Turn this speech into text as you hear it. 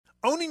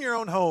Owning your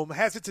own home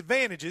has its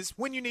advantages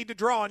when you need to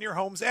draw on your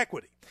home's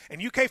equity.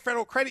 And UK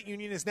Federal Credit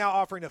Union is now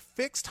offering a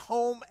fixed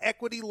home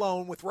equity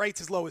loan with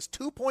rates as low as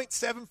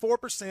 2.74%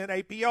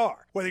 APR.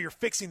 Whether you're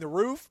fixing the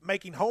roof,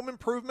 making home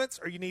improvements,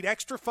 or you need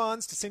extra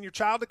funds to send your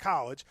child to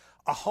college,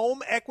 a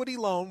home equity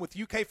loan with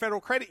UK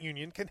Federal Credit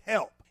Union can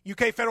help.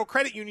 UK Federal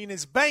Credit Union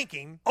is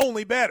banking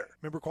only better.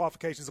 Member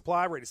qualifications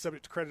apply. Rated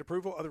subject to credit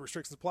approval. Other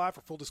restrictions apply. For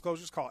full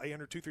disclosures, call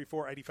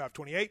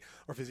 800-234-8528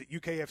 or visit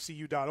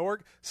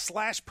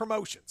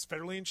ukfcu.org/promotions.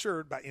 Federally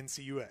insured by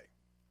NCUA.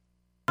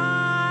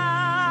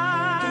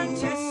 To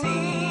see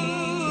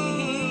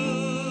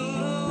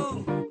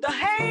the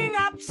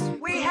hang-ups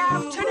we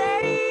have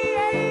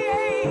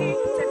today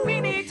that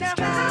we need to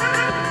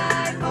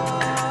fight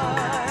for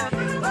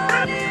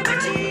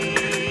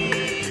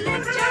liberty.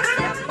 Lift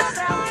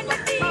yourself on your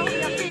feet.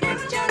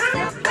 Lift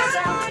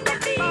yourself on your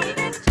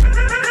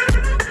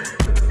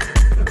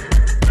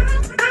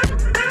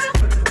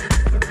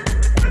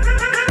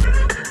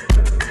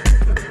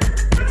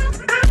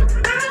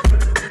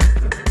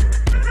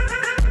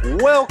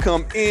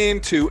Welcome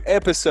into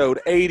episode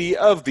 80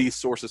 of the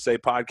Sources Say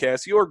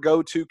podcast, your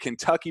go-to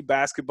Kentucky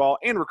basketball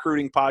and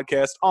recruiting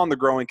podcast on the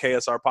growing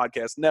KSR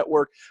Podcast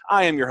Network.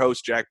 I am your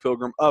host, Jack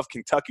Pilgrim of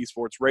Kentucky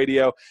Sports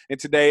Radio, and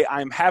today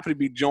I am happy to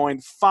be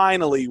joined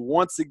finally,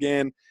 once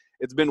again,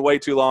 it's been way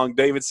too long,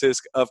 David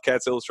Sisk of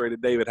Cats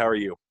Illustrated. David, how are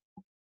you?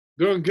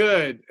 Doing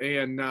good,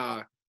 and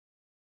tell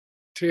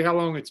you how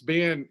long it's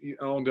been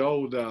on the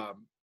old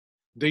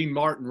Dean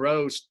Martin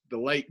roast. The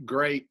late,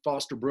 great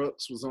Foster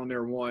Brooks was on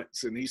there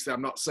once, and he said,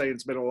 I'm not saying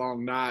it's been a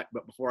long night,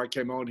 but before I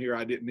came on here,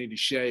 I didn't need to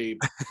shave.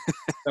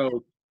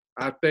 So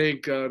I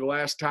think the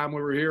last time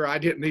we were here, I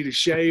didn't need to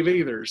shave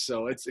either.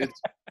 So it's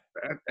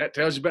that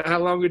tells you about how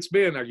long it's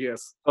been, I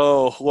guess.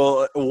 Oh,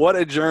 well, what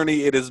a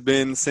journey it has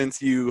been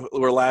since you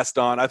were last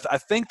on. I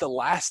think the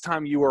last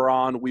time you were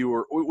on, we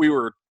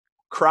were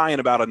crying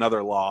about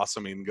another loss.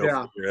 I mean,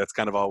 figure. That's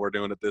kind of all we're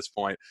doing at this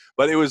point.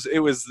 But it was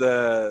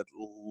the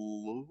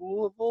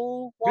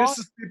Louisville loss?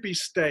 Mississippi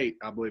State,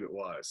 I believe it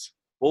was.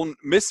 Well,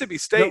 Mississippi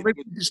State. No,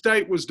 Mississippi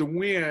State was the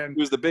win. It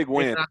was the big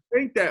win. And I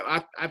think that,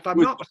 if I'm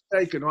not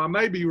mistaken, or I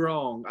may be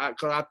wrong,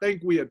 because I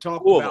think we had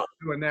talked about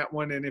doing that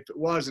one, and if it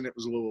wasn't, it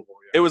was Louisville.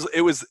 Yeah.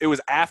 It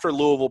was after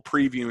Louisville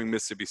previewing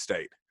Mississippi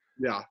State.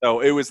 Yeah.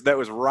 So that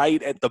was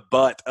right at the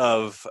butt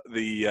of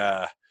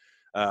the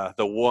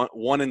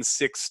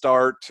 1-6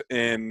 start,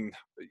 and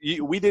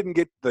we didn't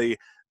get the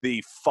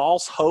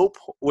false hope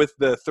with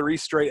the 3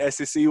 straight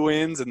SEC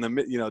wins and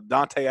the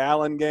Dante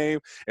Allen game,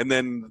 and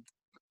then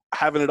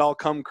having it all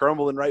come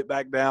crumbling right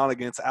back down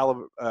against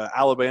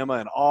Alabama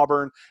and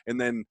Auburn, and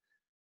then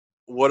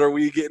what are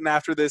we getting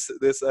after this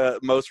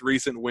most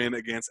recent win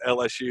against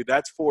LSU?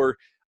 That's for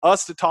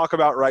us to talk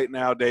about right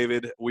now,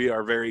 David. We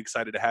are very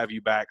excited to have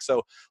you back.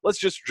 So let's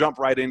just jump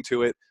right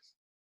into it.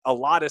 A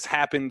lot has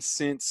happened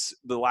since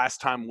the last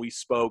time we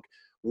spoke.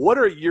 What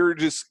are your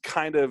just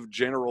kind of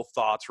general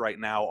thoughts right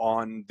now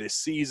on this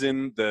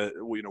season,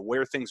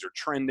 where things are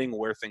trending,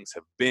 where things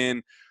have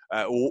been?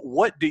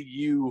 What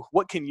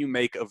can you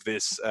make of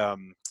this,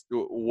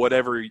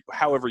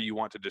 however you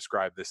want to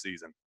describe this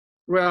season?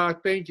 Well, I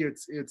think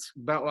it's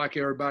about like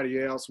everybody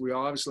else. We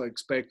obviously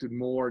expected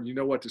more, and you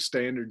know what the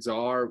standards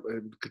are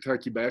in the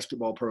Kentucky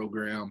basketball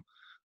program.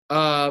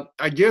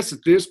 I guess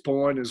at this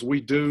point, as we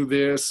do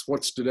this,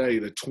 what's today,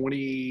 the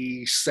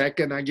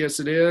 22nd, I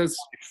guess it is?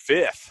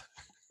 5th.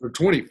 Or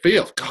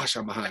 25th. Gosh,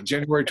 I'm behind.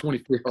 January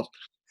 25th.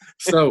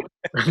 So,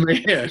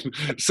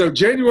 so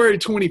January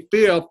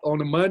 25th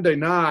on a Monday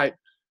night,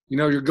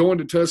 you're going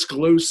to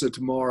Tuscaloosa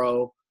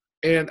tomorrow.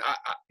 And,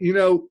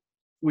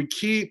 we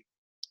keep,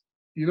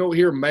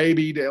 here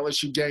maybe the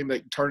LSU game,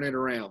 they turn it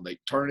around. They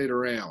turn it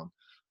around.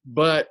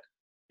 But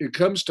it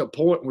comes to a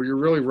point where you're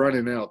really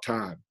running out of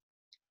time.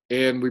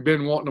 And we've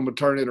been wanting them to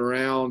turn it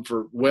around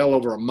for well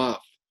over a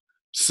month.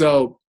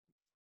 So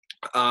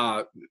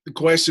the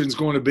question is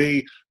going to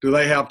be, do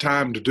they have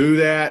time to do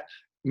that?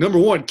 Number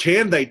one,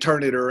 can they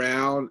turn it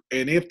around?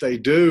 And if they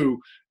do,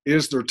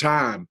 is there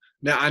time?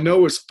 Now, I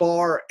know as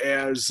far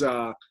as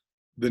the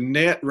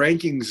net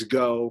rankings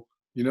go,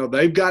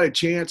 they've got a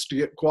chance to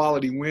get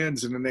quality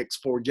wins in the next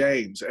 4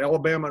 games.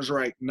 Alabama's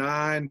ranked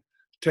 9.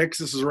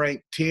 Texas is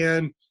ranked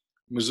 10.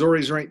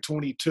 Missouri's ranked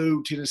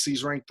 22,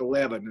 Tennessee's ranked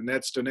 11, and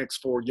that's the next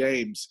 4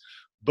 games.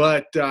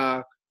 But,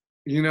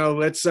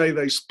 let's say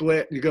they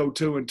split and you go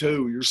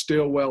 2-2, you're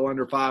still well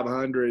under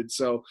 500.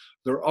 So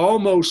they're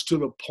almost to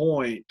the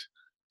point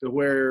to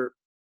where,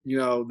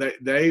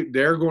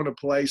 they're going to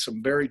play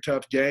some very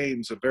tough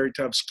games, a very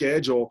tough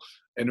schedule,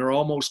 and they're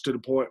almost to the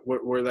point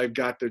where they've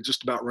got to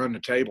just about run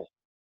the table.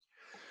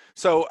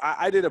 So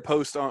I did a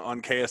post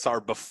on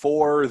KSR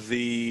before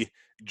the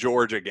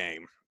Georgia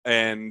game,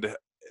 and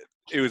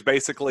it was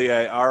basically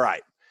all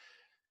right,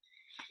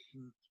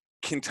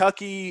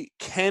 Kentucky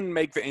can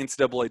make the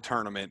NCAA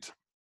tournament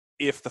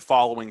if the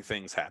following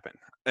things happen.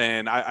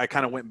 And I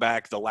kind of went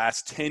back the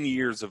last 10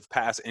 years of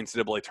past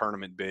NCAA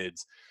tournament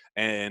bids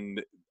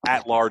and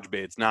at-large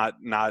bids, not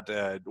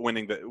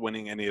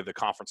winning any of the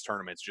conference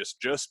tournaments,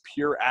 just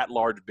pure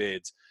at-large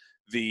bids.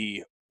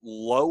 The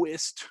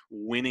lowest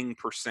winning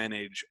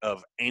percentage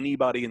of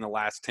anybody in the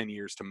last 10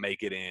 years to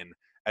make it in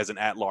as an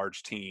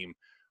at-large team.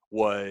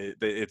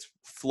 It's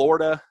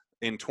Florida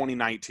in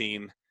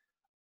 2019,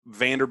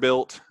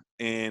 Vanderbilt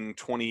in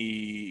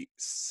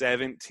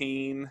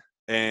 2017,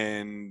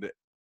 and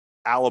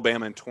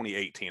Alabama in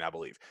 2018, I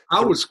believe.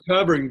 I was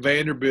covering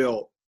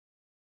Vanderbilt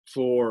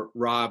for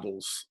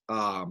Rivals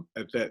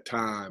at that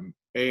time,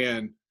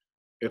 and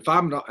if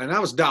I'm not, and I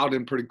was dialed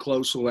in pretty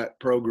close to that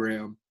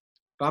program.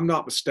 If I'm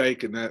not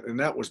mistaken,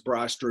 that was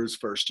Bryce Drew's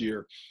first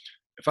year.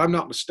 If I'm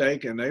not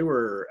mistaken, they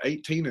were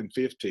 18 and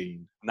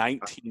 15.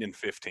 19 and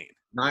 15.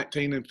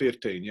 19 and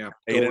 15, yeah.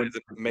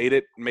 Made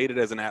it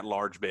as an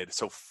at-large bid.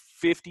 So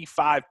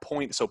 55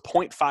 points. So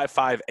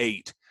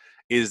 .558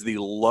 is the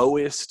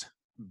lowest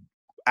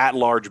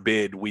at-large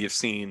bid we have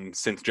seen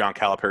since John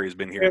Calipari has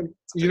been here. And,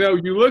 you know,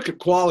 you look at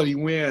quality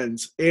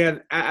wins,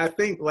 and I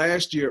think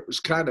last year it was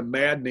kind of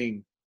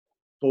maddening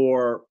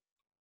for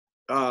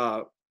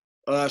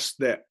us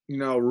that, you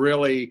know,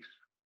 really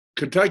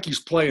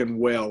Kentucky's playing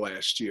well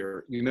last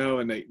year, you know,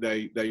 and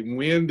they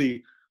win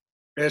the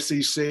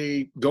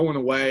SEC going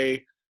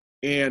away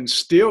and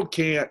still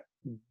can't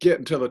get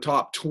into the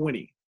top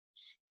 20.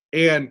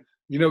 And,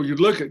 you know, you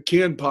look at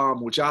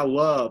KenPom, which I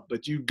love,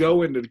 but you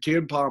go into the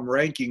KenPom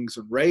rankings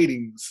and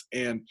ratings,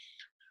 and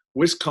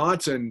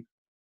Wisconsin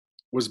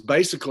was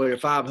basically a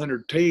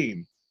 500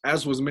 team,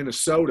 as was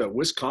Minnesota.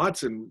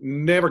 Wisconsin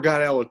never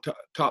got out of the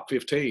top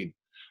 15.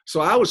 So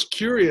I was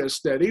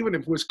curious that even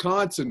if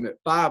Wisconsin at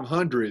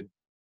 500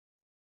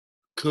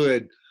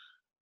 would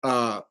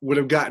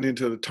have gotten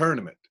into the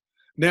tournament.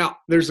 Now,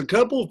 there's a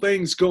couple of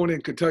things going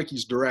in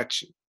Kentucky's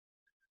direction,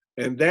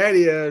 and that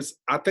is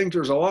I think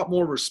there's a lot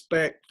more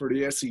respect for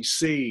the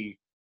SEC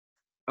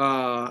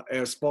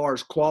as far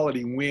as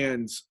quality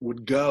wins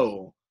would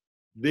go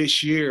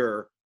this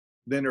year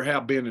than there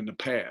have been in the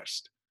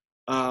past.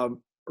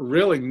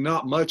 Really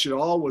not much at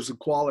all was a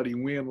quality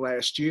win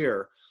last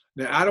year.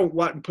 Now, I don't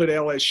want to put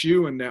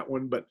LSU in that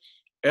one, but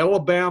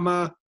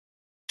Alabama,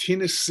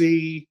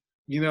 Tennessee,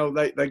 you know,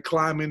 they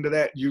climb into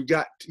that. You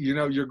got, you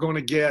know, you're going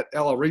to get a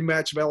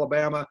rematch of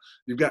Alabama.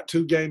 You've got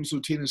 2 games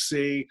with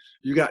Tennessee.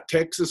 You got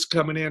Texas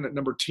coming in at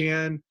number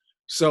 10.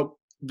 So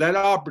that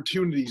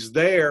opportunity's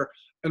there.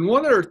 And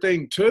one other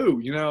thing,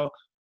 too, you know,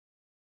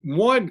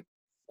 one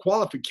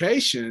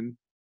qualification,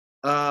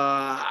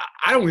 I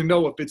don't even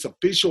know if it's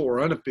official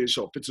or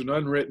unofficial, if it's an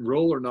unwritten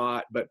rule or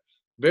not, but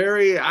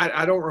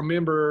I don't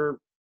remember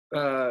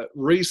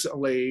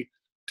recently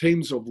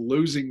teams of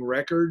losing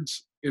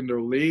records in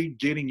their league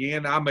getting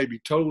in. I may be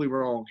totally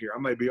wrong here. I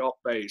may be off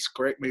base.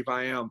 Correct me if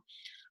I am.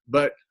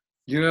 But,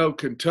 you know,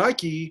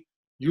 Kentucky,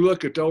 you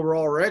look at the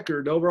overall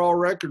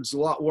record's a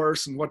lot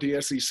worse than what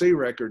the SEC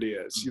record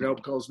is, you know,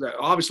 because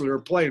obviously they're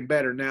playing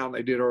better now than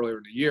they did earlier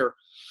in the year.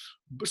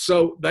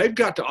 So they've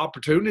got the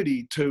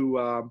opportunity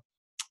to,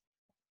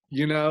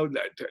 you know,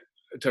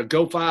 to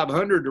go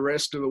 500 the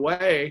rest of the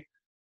way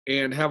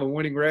and have a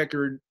winning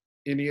record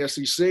in the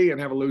SEC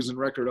and have a losing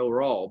record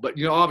overall. But,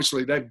 you know,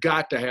 obviously they've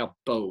got to have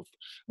both,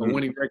 a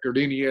winning record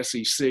in the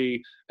SEC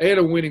and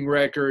a winning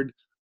record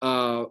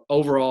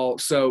overall.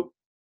 So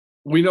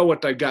we know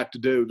what they've got to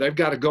do. They've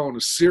got to go on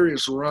a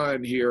serious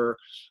run here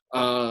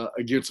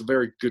against a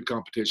very good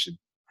competition.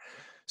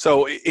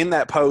 So in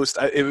that post,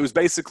 it was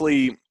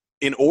basically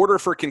in order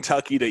for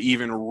Kentucky to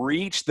even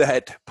reach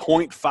that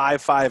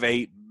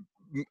 .558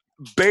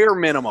 bare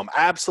minimum,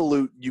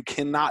 absolute, you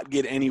cannot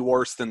get any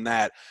worse than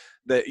that.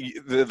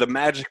 The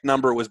magic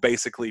number was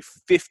basically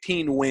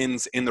 15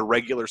 wins in the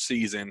regular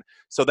season.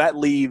 So that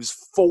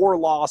leaves 4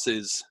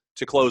 losses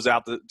to close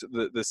out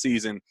the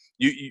season.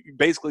 You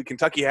basically,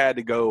 Kentucky had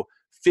to go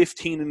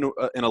 15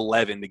 and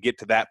 11 to get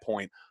to that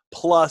point,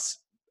 plus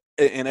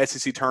an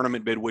SEC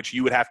tournament bid, which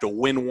you would have to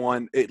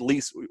win at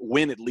least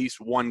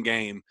one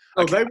game.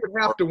 Oh, they would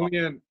have to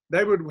win.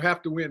 They would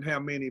have to win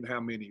how many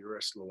the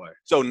rest of the way.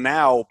 So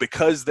now,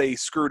 because they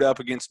screwed up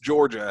against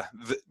Georgia,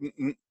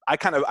 I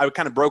kind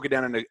of broke it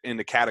down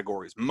into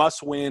categories: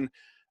 must win,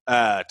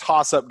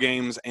 toss-up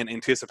games, and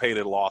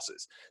anticipated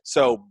losses.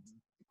 So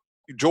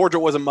Georgia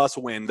was a must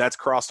win. That's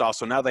crossed off.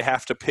 So now they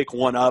have to pick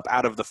one up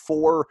out of the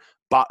four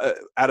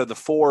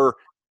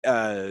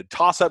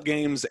toss-up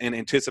games and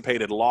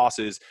anticipated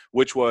losses,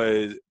 which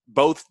was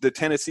both the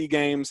Tennessee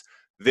games,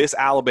 this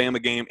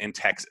Alabama game, and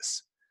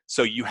Texas.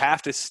 So you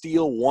have to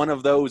steal one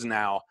of those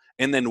now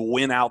and then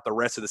win out the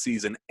rest of the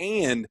season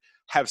and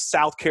have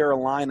South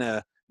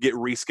Carolina get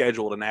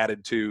rescheduled and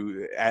added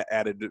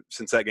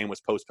since that game was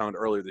postponed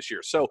earlier this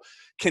year. So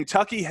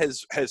Kentucky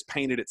has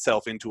painted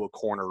itself into a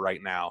corner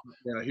right now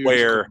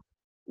where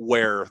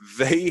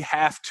they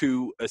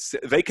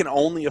can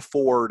only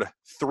afford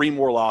 3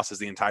 more losses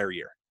the entire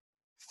year.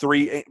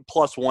 3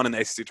 plus 1 in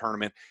the SEC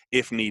tournament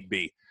if need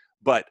be.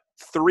 But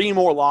 3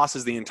 more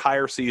losses the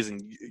entire season.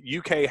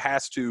 UK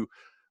has to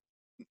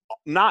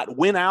not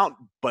win out,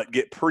 but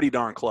get pretty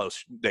darn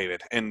close,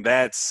 David. And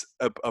that's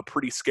a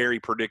pretty scary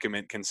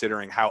predicament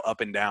considering how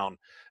up and down.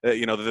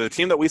 The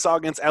team that we saw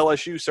against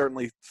LSU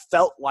certainly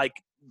felt like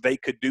they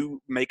could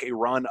make a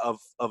run of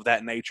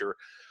that nature.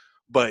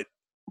 But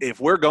if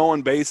we're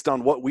going based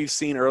on what we've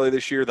seen earlier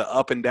this year, the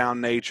up and down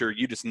nature,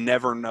 you just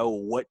never know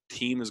what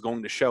team is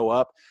going to show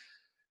up.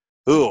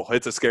 Ooh,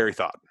 it's a scary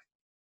thought.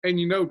 And,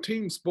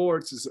 team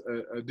sports is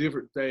a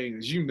different thing.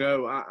 As you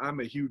know, I'm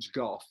a huge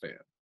golf fan.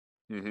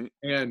 Mm-hmm.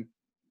 And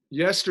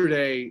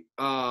yesterday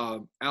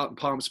out in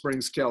Palm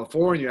Springs,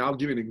 California, I'll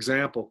give you an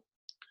example.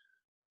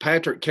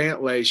 Patrick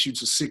Cantlay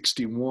shoots a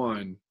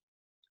 61.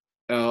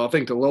 I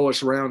think the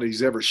lowest round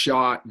he's ever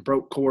shot, and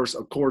broke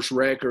a course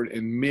record,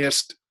 and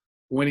missed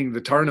winning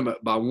the tournament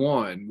by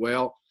one.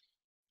 Well,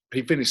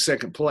 he finished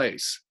second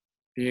place.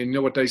 And you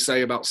know what they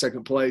say about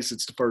second place?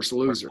 It's the first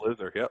loser. First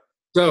loser, yep.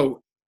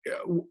 So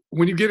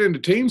when you get into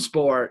team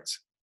sports,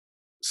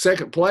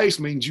 second place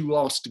means you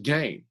lost the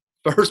game.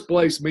 First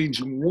place means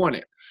you won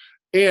it.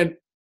 And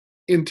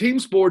in team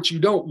sports, you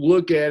don't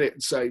look at it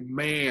and say,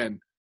 man,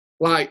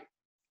 like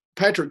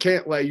Patrick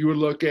Cantlay, you would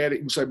look at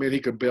it and say, man, he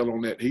could build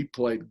on that. He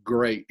played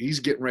great. He's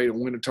getting ready to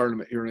win a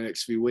tournament here in the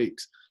next few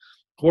weeks.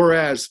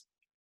 Whereas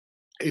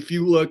if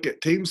you look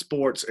at team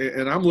sports,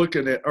 and I'm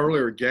looking at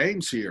earlier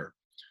games here,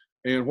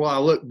 and while I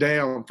look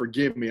down,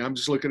 forgive me, I'm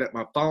just looking at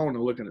my phone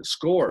and looking at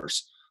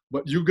scores.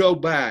 But you go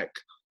back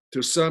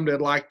to some that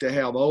like to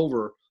have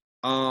over,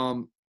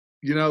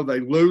 they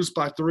lose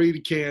by 3 to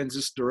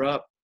Kansas. They're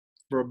up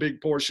for a big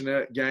portion of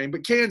that game.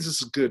 But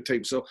Kansas is a good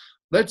team. So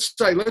let's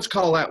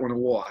call that one a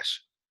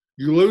wash.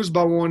 You lose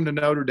by 1 to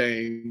Notre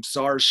Dame.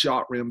 Sarr's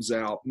shot rims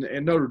out.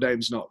 And Notre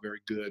Dame's not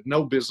very good.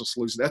 No business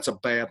losing. That's a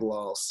bad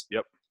loss.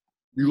 Yep.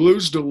 You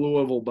lose to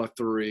Louisville by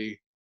 3.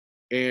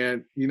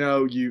 And,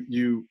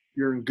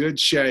 you're in good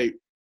shape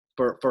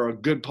for a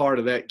good part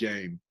of that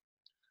game.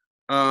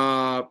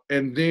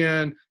 And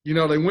then,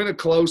 they win a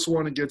close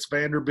one against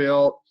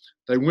Vanderbilt.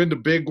 They win the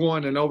big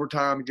one in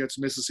overtime against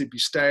Mississippi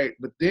State.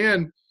 But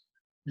then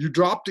you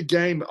dropped a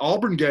game. The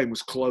Auburn game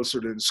was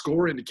closer than the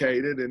score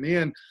indicated. And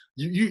then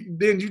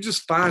you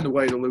just find a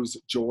way to lose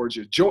at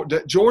Georgia.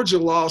 Georgia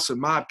loss, in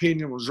my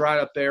opinion, was right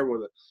up there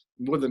with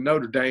a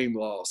Notre Dame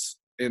loss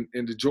and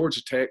the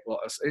Georgia Tech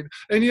loss.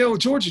 And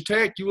Georgia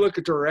Tech, you look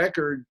at their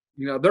record,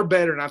 they're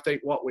better than I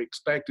think what we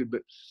expected.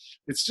 But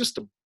it's just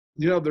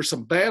there's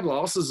some bad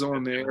losses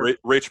on there.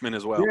 Richmond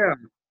as well. Yeah.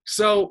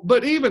 So,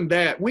 but even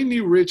that, we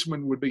knew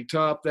Richmond would be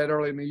tough that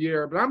early in the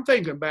year. But I'm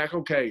thinking back,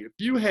 okay, if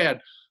you had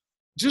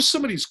just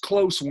some of these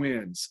close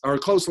wins or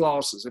close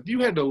losses, if you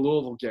had the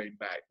Louisville game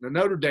back, the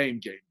Notre Dame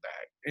game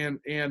back,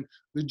 and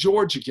the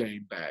Georgia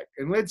game back,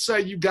 and let's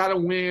say you got to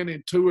win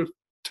in two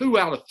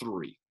out of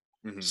 3.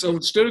 Mm-hmm. So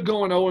instead of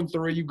going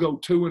 0-3, you go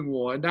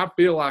 2-1. I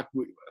feel like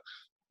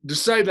to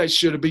say they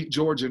should have beat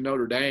Georgia and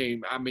Notre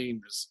Dame, I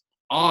mean, it's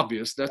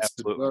obvious. That's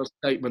Absolutely. the best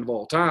statement of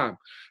all time.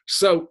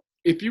 So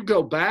if you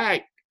go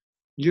back,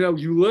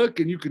 you look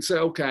and you could say,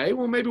 okay,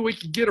 well, maybe we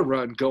could get a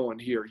run going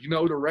here.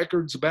 The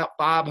record's about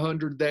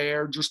 500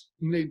 there. Just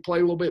need to play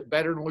a little bit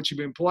better than what you've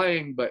been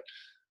playing. But,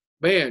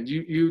 man,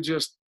 you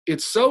just –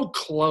 it's so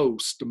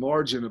close, the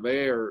margin of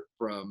error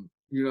from,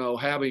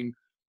 having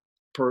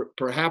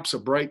perhaps a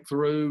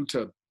breakthrough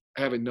to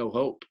having no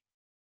hope.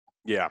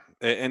 Yeah,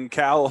 and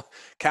Cal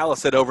has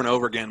said over and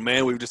over again,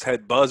 man, we've just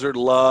had buzzard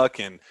luck,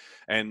 and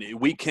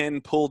we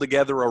can pull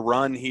together a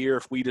run here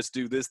if we just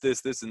do this,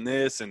 and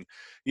this. And,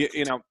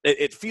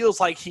 it feels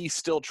like he's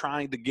still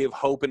trying to give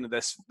hope into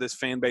this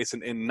fan base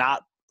and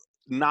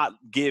not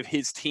give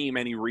his team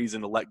any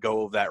reason to let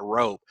go of that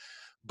rope.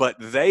 But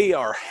they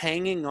are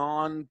hanging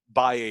on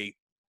by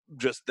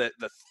just the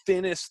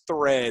thinnest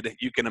thread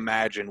you can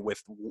imagine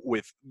with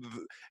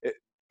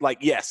like,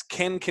 yes,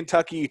 can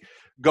Kentucky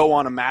go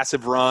on a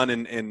massive run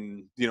and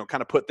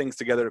kind of put things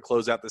together to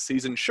close out the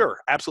season? Sure,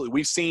 absolutely.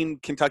 We've seen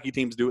Kentucky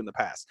teams do it in the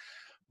past.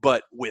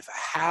 But with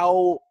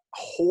how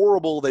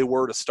horrible they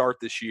were to start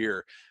this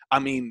year, I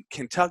mean,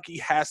 Kentucky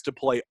has to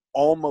play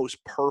almost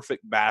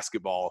perfect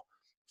basketball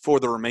for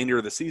the remainder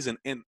of the season.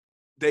 And,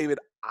 David,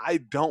 I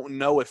don't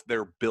know if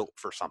they're built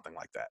for something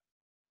like that.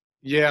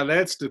 Yeah,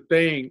 that's the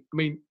thing. I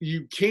mean,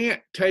 you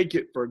can't take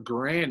it for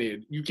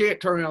granted. You can't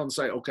turn around and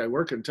say, okay,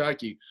 we're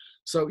Kentucky.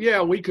 So,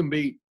 yeah, we can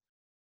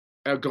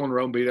go on the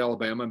road and beat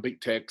Alabama and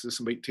beat Texas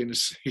and beat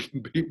Tennessee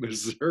and beat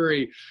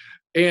Missouri.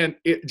 And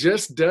it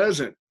just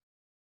doesn't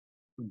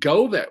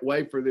go that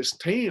way for this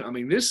team. I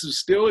mean, this is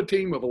still a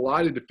team of a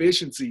lot of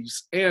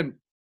deficiencies. And,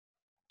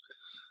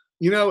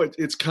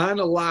 it's kind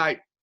of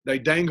like they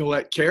dangle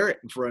that carrot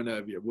in front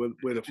of you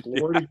with a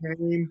Florida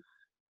game.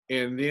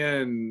 And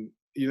then,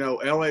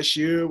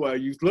 LSU, well,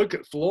 you look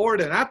at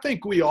Florida, and I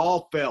think we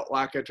all felt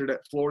like after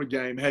that Florida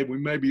game, hey, we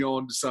may be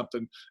on to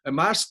something. And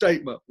my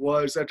statement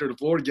was after the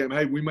Florida game,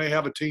 hey, we may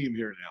have a team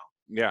here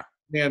now. Yeah.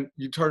 And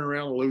you turn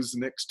around and lose the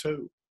next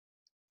 2.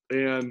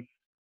 And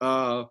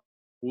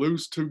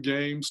lose 2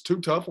 games, 2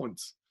 tough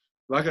ones.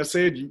 Like I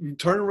said, you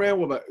turn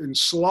around and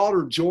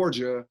slaughter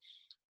Florida,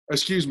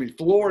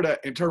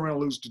 and turn around and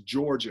lose to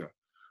Georgia.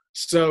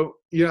 So,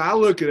 I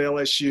look at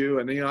LSU,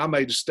 and, I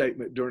made a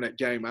statement during that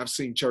game. I've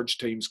seen church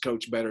teams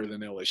coach better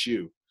than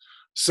LSU.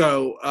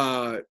 So,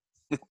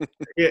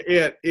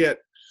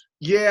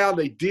 Yeah,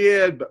 they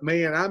did, but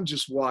man, I'm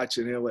just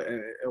watching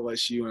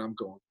LSU and I'm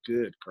going,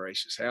 good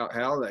gracious, how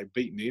are they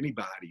beating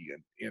anybody,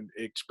 and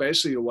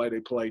especially the way they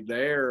played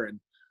there, and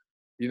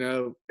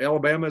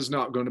Alabama's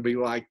not going to be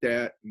like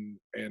that,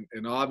 and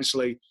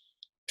obviously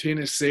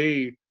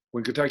Tennessee,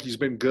 when Kentucky's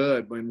been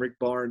good, when Rick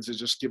Barnes is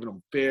just giving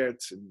them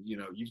fits, and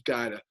you've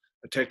got a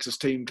Texas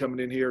team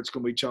coming in here, it's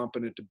going to be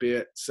chomping at the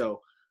bit,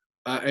 so.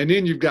 And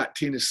then you've got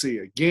Tennessee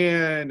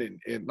again,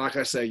 and like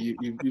I say, you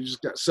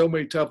just got so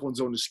many tough ones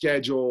on the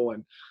schedule,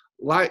 and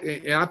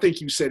I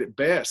think you said it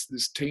best.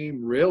 This team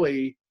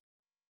really,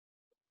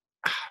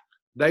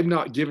 they've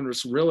not given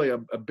us really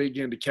a big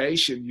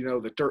indication,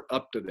 that they're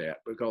up to that,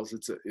 because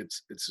it's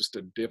just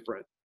a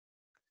different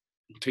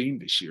team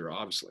this year,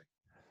 obviously.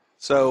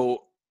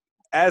 So,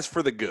 as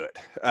for the good,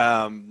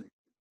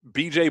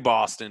 B.J.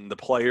 Boston, the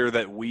player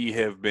that we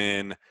have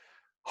been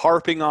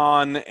harping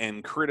on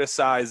and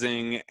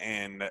criticizing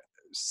and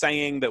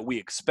saying that we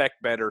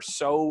expect better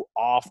so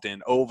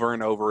often, over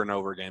and over and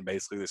over again,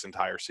 basically this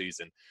entire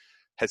season,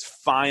 has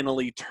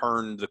finally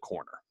turned the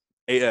corner.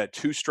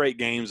 2 straight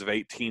games of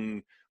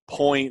 18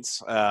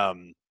 points,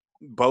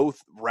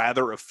 both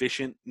rather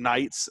efficient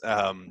nights.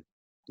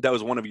 That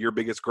was one of your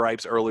biggest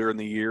gripes earlier in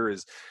the year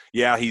is,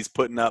 he's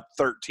putting up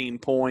 13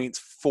 points,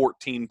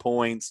 14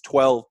 points,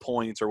 12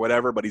 points or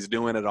whatever, but he's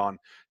doing it on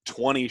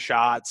 20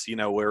 shots,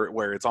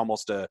 where it's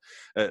almost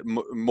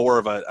more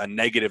of a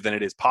negative than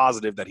it is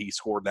positive that he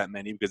scored that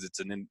many, because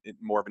it's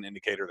more of an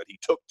indicator that he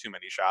took too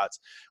many shots.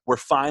 We're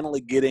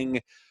finally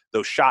getting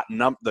those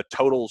the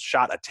total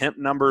shot attempt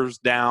numbers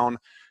down.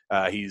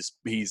 He's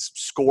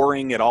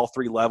scoring at all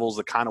 3 levels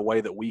the kind of way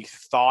that we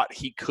thought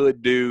he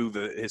could do.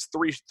 His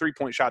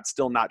three-point shot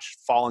still not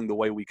falling the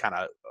way we kind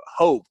of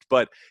hoped,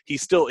 but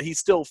he's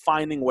still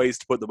finding ways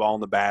to put the ball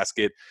in the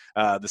basket.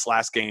 This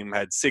last game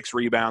had 6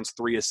 rebounds,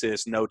 3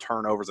 assists, no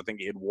turnovers. I think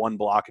he had 1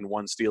 block and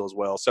 1 steal as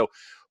well. So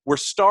we're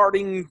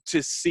starting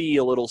to see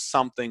a little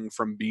something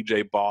from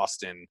B.J.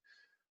 Boston,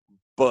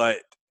 but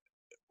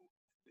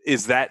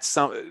is that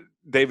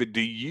David,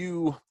 do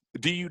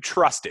you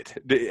trust it?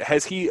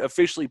 Has he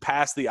officially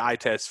passed the eye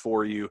test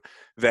for you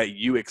that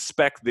you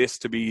expect this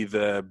to be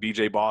the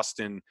B.J.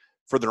 Boston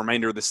for the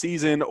remainder of the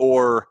season?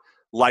 Or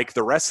like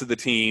the rest of the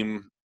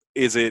team,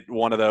 is it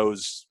one of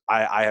those,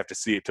 I have to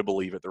see it to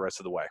believe it the rest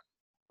of the way?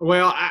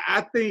 Well,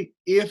 I think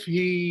if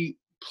he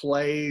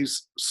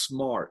plays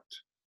smart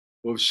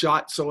with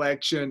shot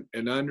selection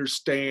and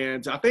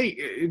understands, I think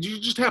you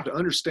just have to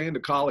understand the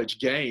college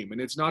game,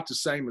 and it's not the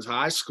same as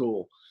high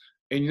school.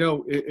 And,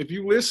 if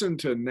you listen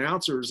to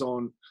announcers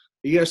on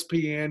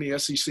ESPN, the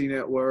SEC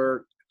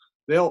Network,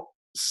 they'll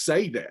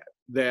say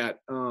that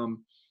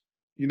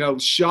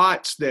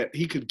shots that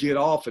he could get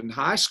off in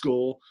high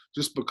school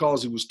just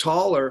because he was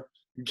taller,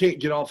 you can't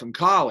get off in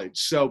college.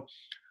 So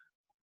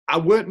I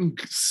wouldn't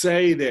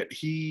say that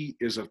he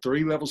is a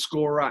 3-level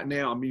scorer right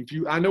now. I mean,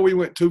 I know he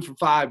went 2 for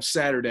 5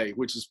 Saturday,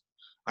 which is,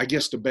 I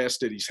guess, the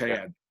best that he's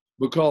had,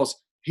 because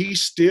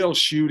he's still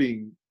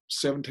shooting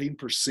 17%,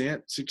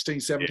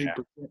 17%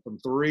 from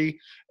 3.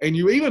 And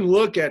you even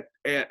look at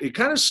it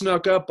kind of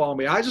snuck up on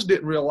me. I just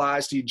didn't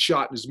realize he'd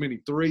shot as many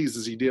threes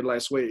as he did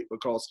last week,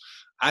 because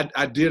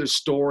I did a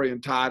story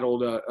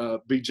entitled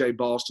B.J.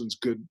 Boston's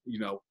good,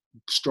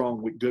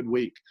 strong week, good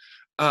week.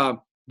 But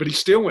he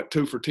still went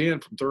 2 for 10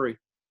 from 3.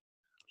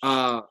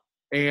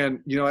 And,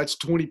 that's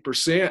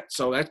 20%.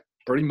 So that's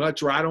pretty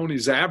much right on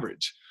his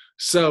average.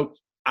 So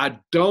I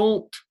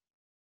don't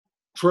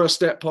trust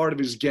that part of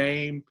his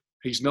game.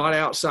 He's not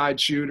outside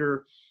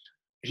shooter.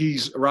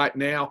 He's not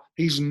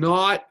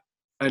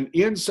an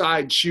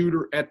inside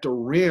shooter at the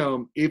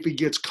rim if he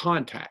gets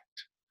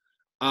contact.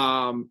 He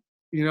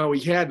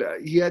had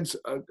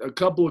a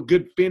couple of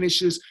good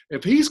finishes.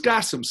 If he's got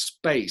some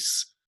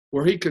space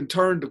where he can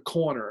turn the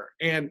corner,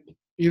 and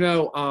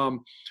the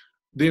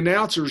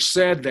announcer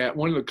said that,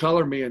 one of the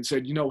color men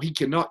said, he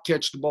cannot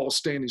catch the ball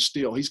standing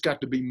still. He's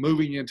got to be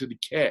moving into the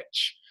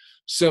catch.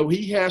 So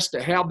he has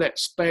to have that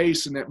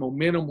space and that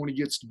momentum when he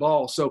gets the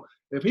ball. So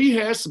if he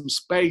has some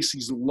space,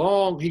 he's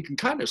long, he can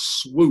kind of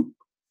swoop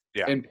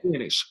and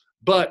finish,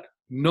 but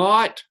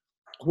not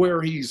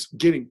where he's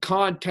getting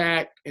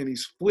contact and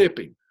he's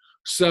flipping.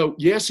 So,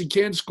 yes, he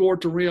can score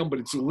at the rim, but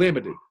it's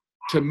limited.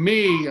 To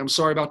me, I'm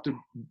sorry about the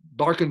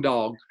barking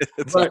dog,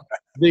 but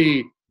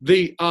the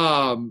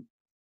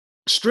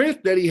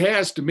strength that he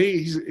has, to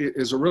me,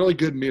 is a really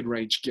good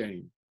mid-range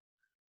game.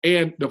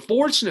 And the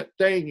fortunate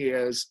thing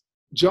is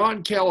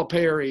John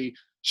Calipari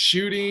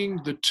shooting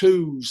the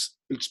 2s,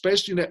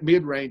 especially in that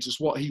mid-range, is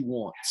what he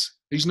wants.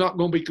 He's not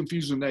going to be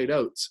confused with Nate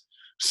Oates.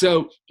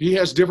 So he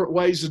has different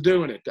ways of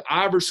doing it. The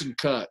Iverson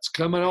cuts,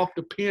 coming off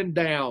the pin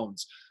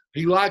downs.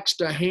 He likes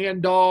to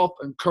hand off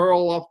and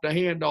curl off the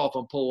handoff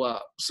and pull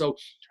up. So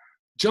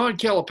John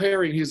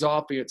Calipari in his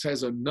offense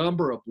has a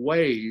number of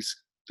ways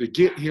to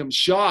get him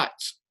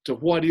shots to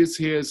what is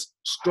his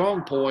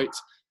strong points.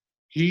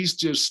 He's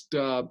just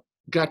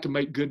got to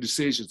make good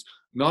decisions,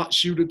 not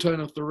shoot a ton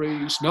of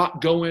threes,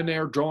 not go in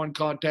there drawing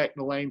contact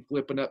in the lane,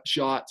 flipping up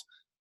shots.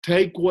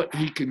 take what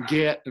he can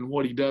get and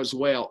what he does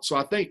well. So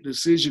I think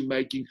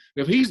decision-making,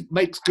 if he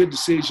makes good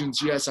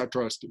decisions, yes, I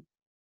trust him.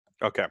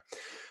 Okay.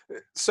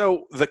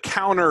 So the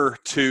counter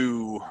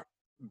to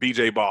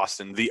B.J.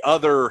 Boston, the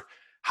other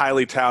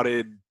highly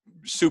touted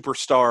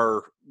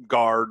superstar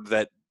guard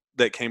that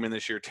came in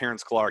this year,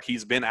 Terrence Clark,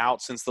 he's been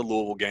out since the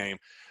Louisville game.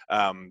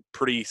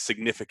 Pretty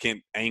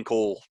significant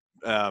ankle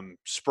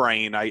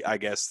sprain, I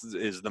guess,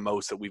 is the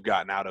most that we've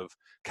gotten out of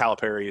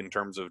Calipari in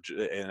terms of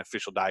an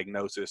official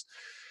diagnosis.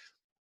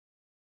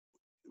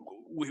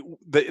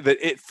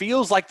 It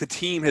feels like the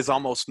team has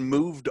almost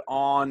moved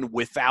on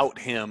without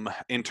him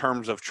in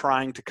terms of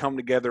trying to come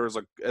together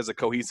as a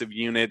cohesive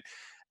unit.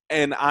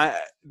 And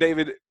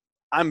David,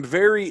 I'm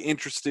very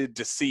interested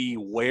to see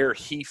where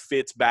he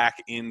fits back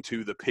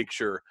into the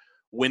picture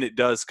when it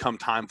does come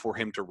time for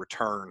him to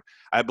return.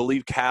 I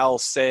believe Cal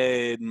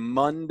said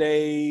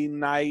Monday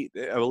night,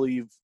 I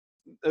believe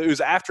it was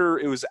after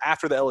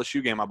the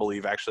LSU game, I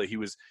believe, actually, he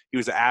was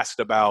asked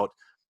about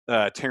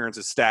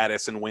Terrence's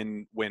status and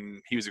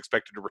when he was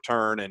expected to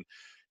return, and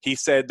he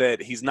said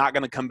that he's not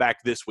going to come back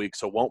this week,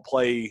 so won't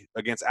play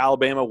against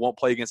Alabama, won't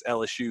play against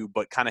LSU,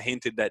 but kind of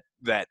hinted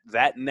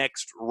that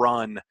next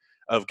run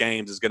of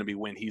games is going to be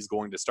when he's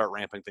going to start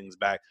ramping things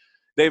back.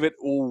 David,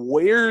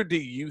 where do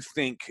you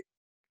think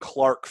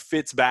Clark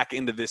fits back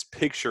into this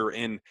picture,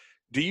 and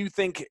do you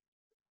think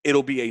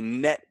it'll be a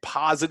net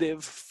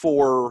positive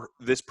for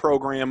this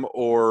program,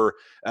 or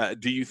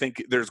do you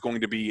think there's going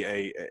to be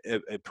a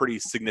pretty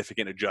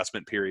significant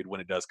adjustment period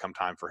when it does come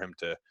time for him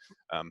to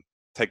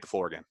take the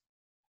floor again?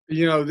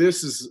 You know,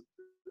 this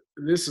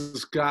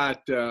has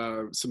got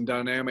some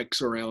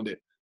dynamics around it.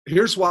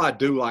 Here's what I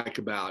do like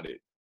about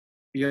it.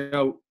 You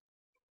know,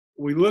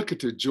 we look at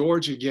the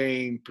Georgia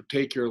game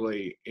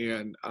particularly,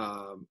 and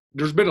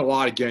there's been a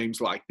lot of games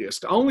like this.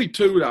 The only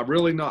two that I've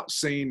really not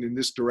seen in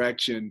this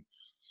direction,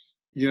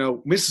 you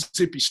know,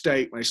 Mississippi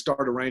State, when they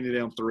started raining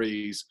down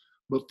threes,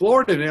 but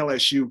Florida and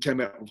LSU came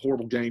out with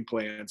horrible game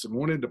plans and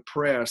wanted to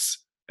press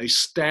a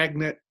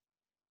stagnant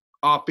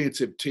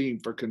offensive team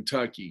for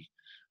Kentucky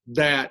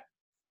that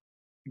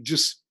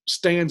just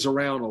stands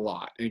around a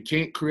lot and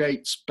can't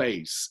create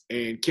space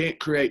and can't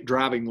create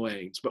driving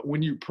lanes. But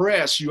when you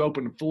press, you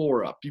open the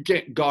floor up. You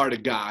can't guard a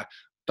guy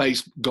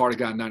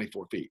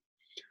 94 feet.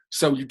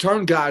 So you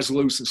turn guys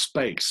loose in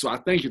space. So I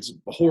think it's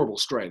a horrible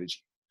strategy.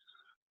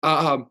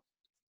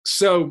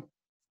 So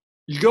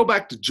you go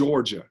back to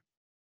Georgia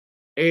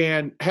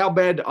and how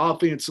bad the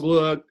offense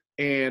looked,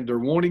 and they're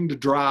wanting to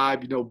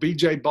drive. You know,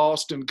 B.J.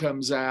 Boston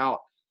comes out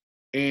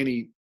and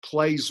he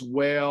plays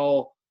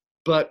well,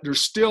 but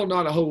there's still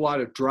not a whole lot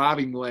of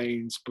driving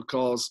lanes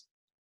because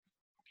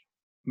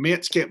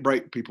Mintz can't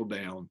break people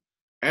down.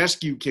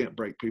 Askew can't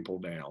break people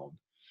down.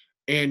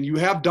 And you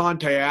have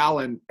Dante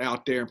Allen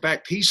out there. In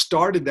fact, he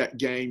started that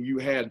game. You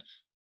had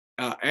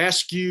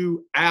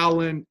Askew,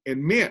 Allen,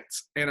 and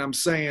Mintz. And I'm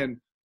saying,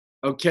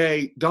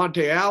 okay,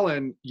 Dante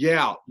Allen,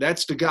 yeah,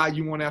 that's the guy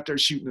you want out there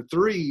shooting the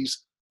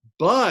threes,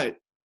 but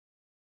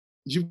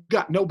you've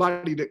got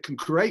nobody that can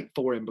create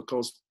for him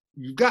because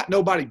you've got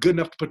nobody good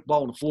enough to put the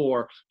ball on the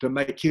floor to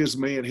make his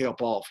man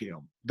help off him.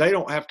 They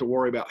don't have to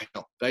worry about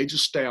help. They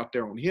just stay out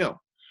there on him.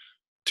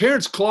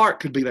 Terrence Clark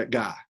could be that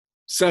guy.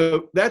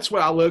 So that's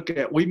what I look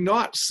at. We've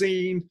not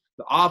seen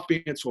the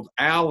offense with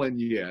Allen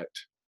yet,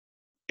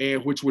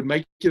 and which would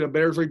make it a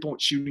better three-point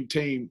shooting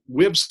team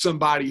with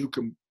somebody who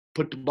can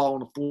put the ball on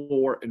the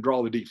floor and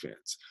draw the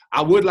defense.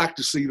 I would like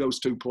to see those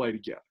two play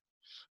together.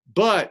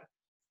 But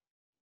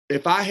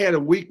if I had a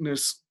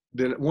weakness,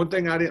 that one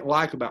thing I didn't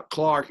like about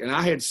Clark, and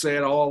I had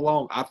said all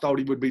along, I thought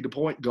he would be the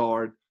point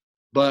guard,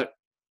 but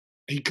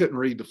he couldn't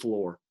read the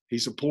floor.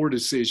 He's a poor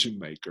decision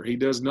maker. He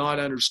does not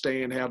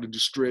understand how to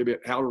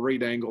distribute, how to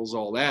read angles,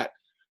 all that.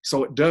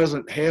 So it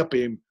doesn't help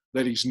him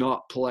that he's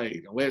not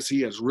played unless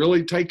he has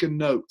really taken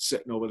notes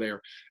sitting over there.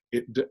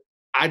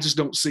 I just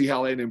don't see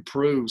how that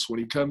improves when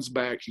he comes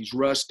back. He's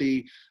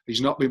rusty.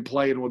 He's not been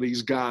playing with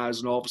these guys,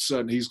 and all of a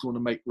sudden he's going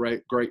to make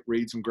great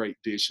reads and great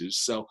dishes.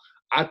 So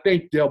I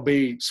think there'll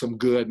be some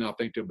good, and I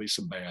think there'll be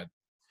some bad.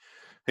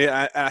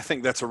 Yeah, I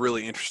think that's a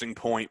really interesting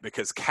point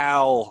because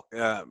Cal,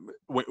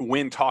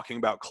 when talking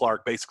about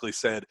Clark, basically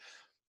said,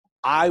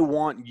 I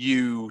want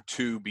you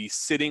to be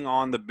sitting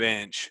on the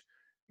bench,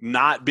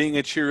 not being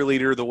a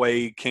cheerleader the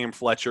way Cam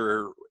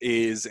Fletcher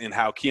is and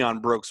how Keon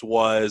Brooks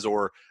was,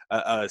 or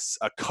a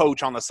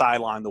coach on the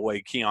sideline the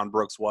way Keon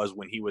Brooks was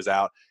when he was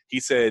out.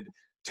 He said,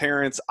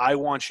 Terrence, I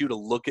want you to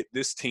look at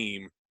this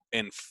team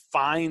and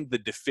find the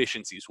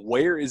deficiencies.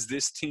 Where is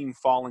this team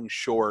falling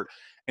short,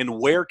 and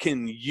where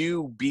can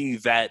you be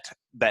that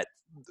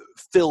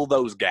fill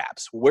those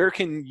gaps? Where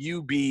can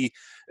you be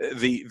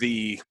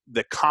the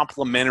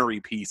complementary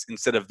piece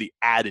instead of the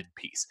added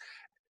piece?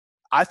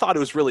 I thought it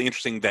was really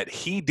interesting that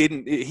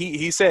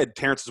he said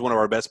Terrence is one of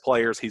our best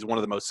players. He's one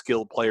of the most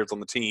skilled players on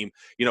the team.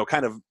 You know,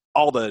 kind of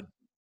all the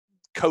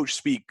coach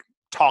speak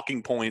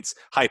talking points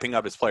hyping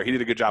up his player. He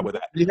did a good job with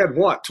that. He had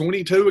what,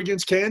 22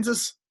 against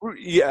Kansas?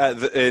 Yeah,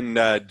 in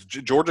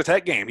Georgia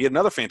Tech game, he had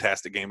another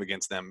fantastic game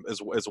against them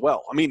as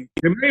well. I mean,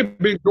 it may have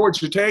been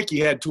Georgia Tech. He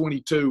had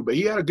 22, but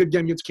he had a good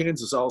game against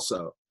Kansas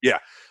also. Yeah,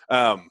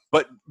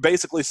 but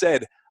basically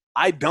said,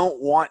 I don't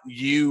want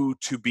you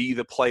to be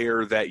the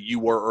player that you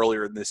were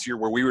earlier in this year,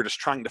 where we were just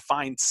trying to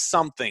find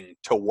something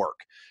to work.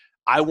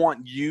 I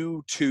want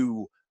you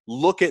to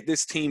look at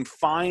this team,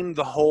 find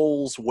the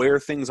holes where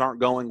things aren't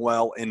going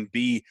well, and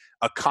be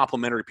a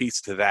complementary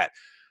piece to that.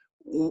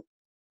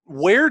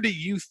 Where do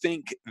you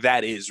think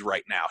that is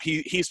right now?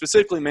 He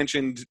specifically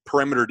mentioned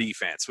perimeter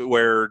defense,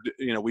 where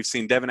we've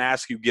seen Devin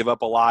Askew give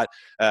up a lot.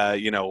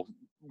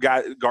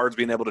 Guards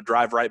being able to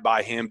drive right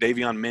by him.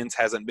 Davion Mintz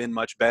hasn't been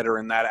much better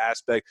in that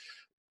aspect.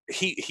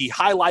 He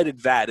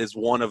highlighted that as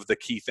one of the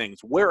key things.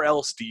 Where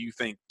else do you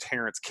think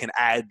Terrence can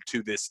add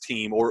to this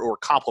team or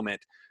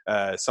complement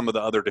some of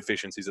the other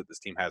deficiencies that this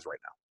team has right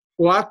now?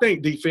 Well, I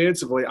think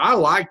defensively, I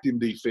liked him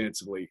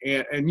defensively.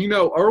 And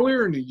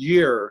earlier in the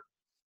year,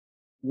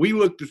 we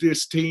looked at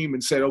this team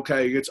and said,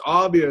 okay, it's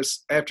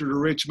obvious after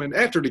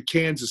the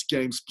Kansas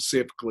game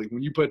specifically,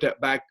 when you put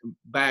that back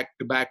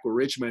to back with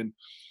Richmond,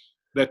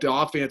 that the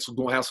offense was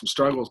going to have some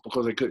struggles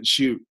because they couldn't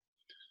shoot.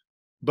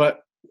 But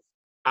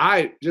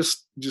I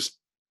just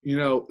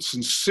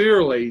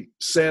sincerely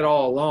said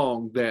all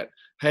along that,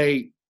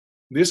 hey,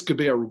 this could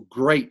be a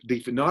great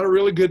defense, not a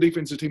really good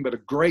defensive team, but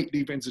a great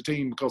defensive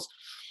team, because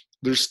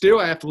they're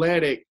still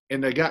athletic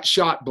and they got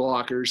shot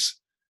blockers,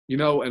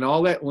 and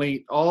all that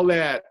length, all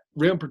that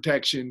rim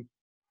protection,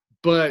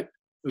 but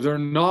they're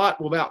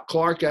not without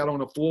Clark out on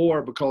the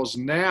floor, because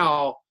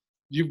now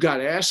you've got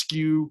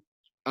Askew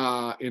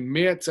and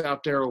Mintz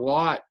out there a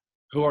lot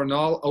who are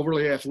not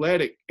overly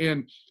athletic.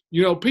 And,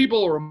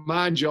 people will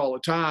remind you all the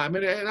time,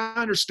 and I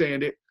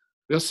understand it.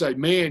 They'll say,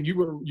 man, you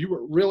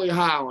were really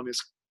high on this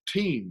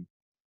team,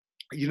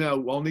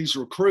 on these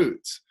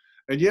recruits.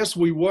 And yes,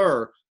 we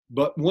were.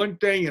 But one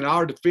thing in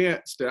our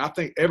defense that I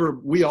think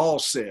we all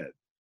said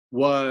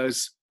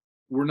was,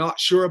 we're not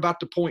sure about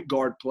the point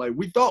guard play.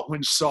 We thought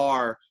when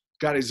Sarr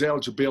got his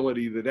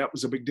eligibility that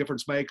was a big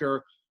difference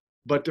maker,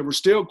 but there were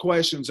still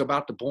questions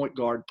about the point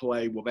guard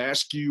play. With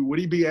Askew, would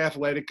he be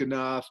athletic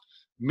enough?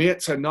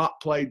 Mintz had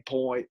not played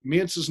point.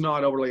 Mintz is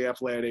not overly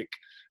athletic.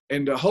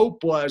 And the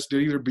hope was that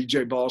either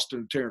B.J.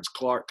 Boston or Terrence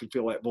Clark could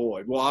fill that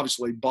void. Well,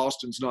 obviously,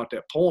 Boston's not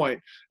that point,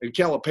 and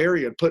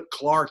Calipari had put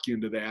Clark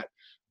into that.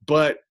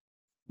 But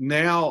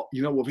now,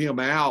 with him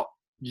out,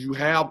 you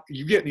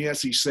get in the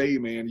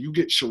SEC, man. You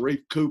get Sharif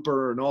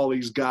Cooper and all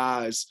these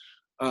guys,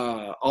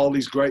 all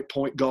these great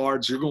point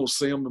guards. You're going to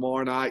see them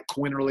tomorrow night,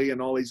 Quinterly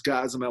and all these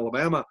guys in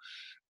Alabama.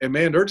 And,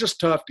 man, they're just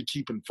tough to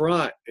keep in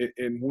front.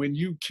 And when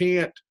you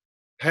can't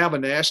have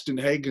an Ashton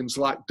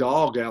Hagans-like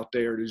dog out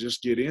there to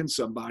just get in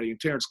somebody, and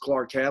Terrence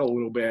Clark had a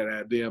little bit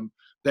of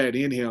that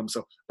in him.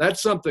 So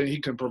that's something he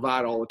can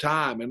provide all the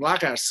time. And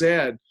like I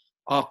said,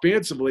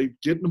 offensively,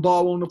 getting the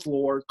ball on the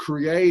floor,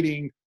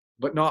 creating,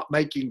 but not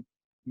making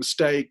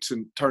mistakes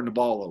and turn the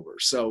ball over.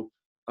 So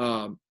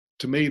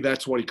to me,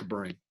 that's what he could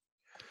bring.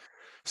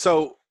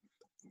 So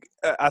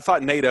I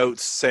thought Nate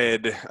Oates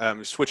said,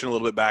 switching a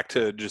little bit back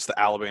to just the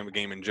Alabama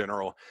game in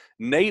general,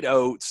 Nate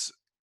Oates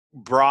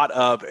brought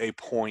up a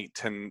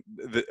point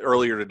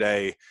earlier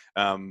today,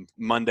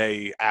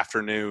 Monday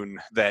afternoon,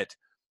 that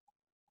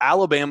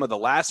Alabama, the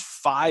last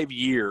 5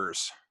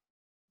 years,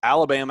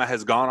 Alabama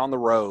has gone on the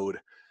road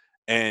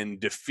and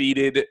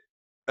defeated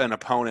an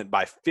opponent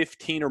by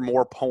 15 or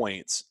more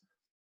points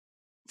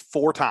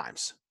 4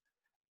 times.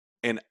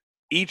 And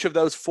each of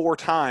those 4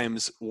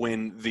 times,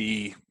 when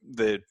this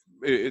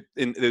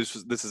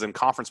is in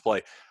conference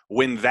play,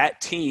 when that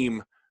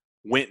team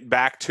went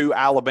back to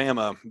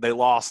Alabama, they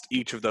lost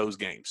each of those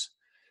games.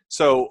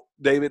 So,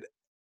 David,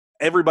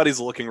 everybody's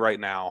looking right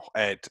now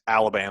at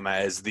Alabama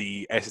as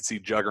the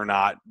SEC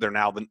juggernaut. They're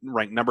now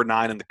ranked number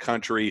 9 in the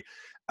country.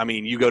 I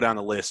mean, you go down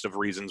the list of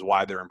reasons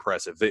why they're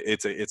impressive.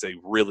 It's a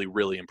really,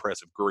 really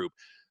impressive group.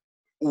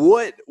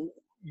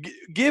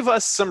 Give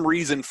us some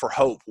reason for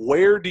hope.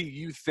 Where do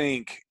you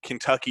think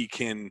Kentucky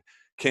can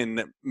kind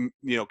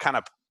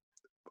of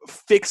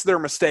fix their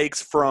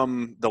mistakes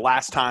from the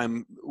last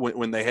time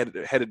when they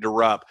headed to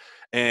Rupp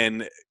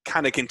and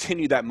kind of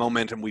continue that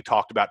momentum we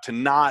talked about, to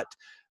not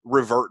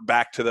revert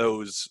back to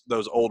those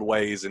old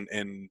ways and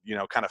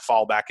kind of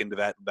fall back into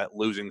that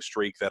losing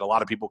streak that a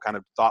lot of people kind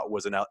of thought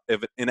was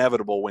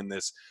inevitable when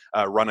this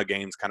run of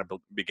games kind of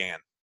began?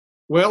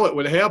 Well, it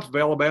would help if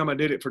Alabama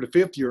did it for the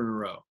 5th year in a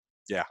row.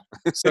 Yeah.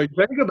 So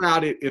think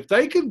about it. If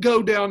they could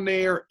go down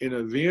there and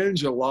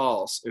avenge a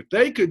loss, if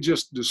they could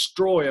just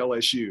destroy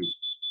LSU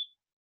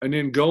and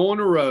then go on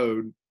the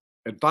road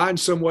and find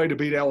some way to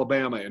beat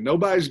Alabama, and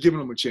nobody's giving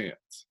them a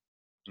chance,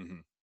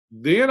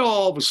 then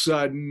all of a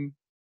sudden,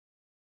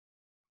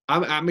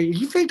 I mean,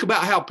 you think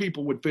about how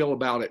people would feel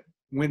about it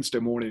Wednesday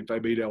morning if they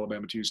beat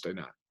Alabama Tuesday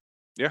night.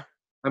 Yeah.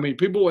 I mean,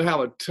 people would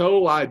have a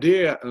total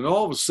idea, and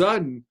all of a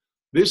sudden,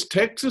 this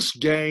Texas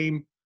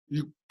game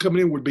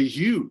coming in would be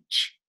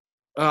huge.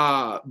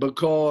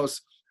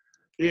 Because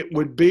it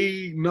would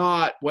be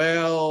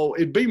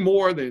it'd be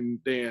more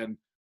than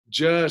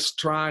just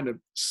trying to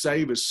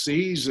save a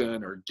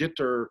season or get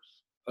their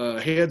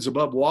heads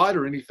above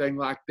water or anything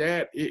like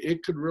that.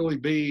 It could really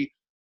be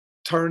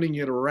turning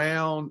it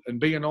around and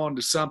being on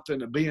to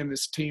something and being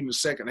this team the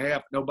second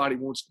half nobody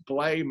wants to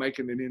play,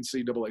 making an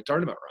NCAA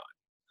tournament run.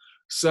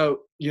 So,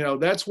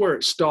 that's where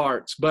it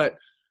starts. But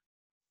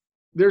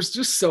there's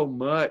just so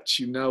much,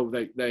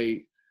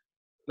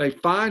 they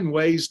find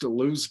ways to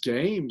lose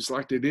games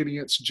like they did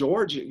against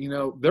Georgia.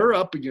 They're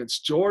up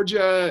against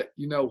Georgia,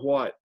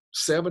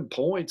 7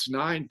 points,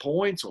 9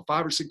 points, or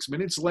 5 or 6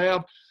 minutes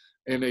left,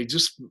 and they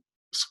just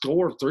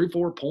score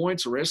 3-4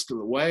 points the rest of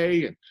the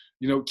way. And,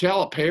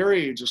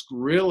 Calipari just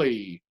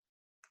really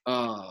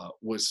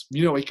was,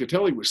 he could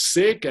tell he was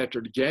sick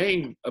after the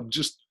game of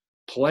just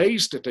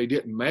plays that they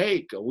didn't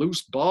make,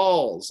 loose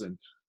balls and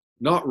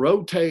not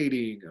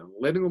rotating, and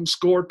letting them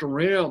score at the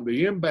rim,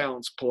 the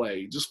inbounds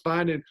play, just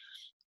finding –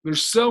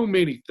 there's so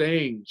many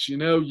things,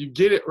 you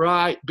get it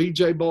right.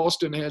 B.J.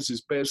 Boston has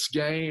his best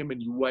game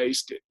and you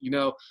waste it.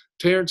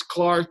 Terrence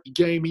Clark, the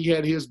game he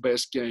had his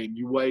best game,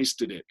 you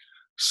wasted it.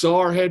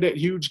 Sarr had that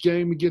huge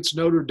game against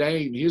Notre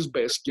Dame, his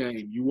best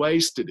game, you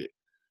wasted it.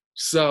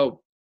 So,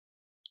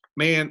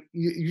 man,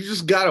 you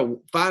just got to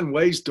find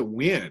ways to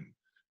win.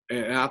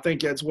 And I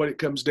think that's what it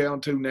comes down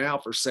to now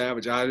for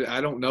Savage.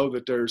 I don't know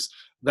that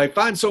they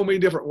find so many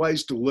different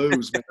ways to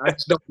lose, man.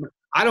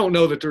 I don't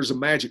know that there's a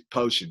magic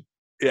potion.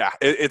 Yeah,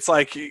 it's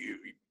like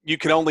you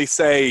can only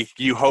say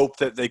you hope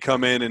that they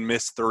come in and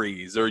miss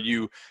threes, or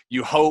you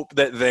hope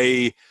that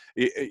they,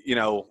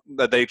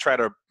 that they try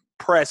to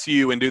press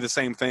you and do the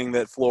same thing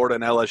that Florida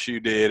and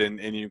LSU did,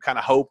 and you kind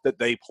of hope that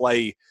they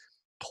play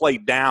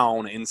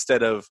down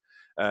instead of,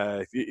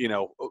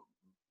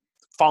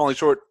 falling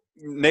short.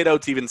 Nate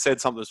Oates even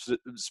said something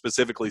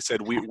specifically, said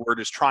we're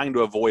just trying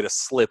to avoid a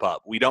slip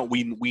up. We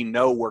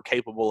know we're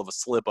capable of a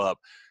slip up,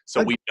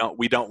 so we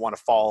don't want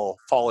to fall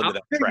into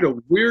that trap.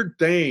 The weird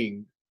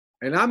thing,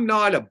 and I'm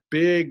not a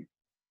big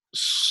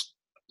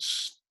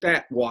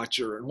stat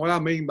watcher, and what I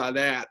mean by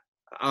that,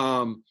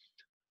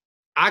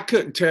 I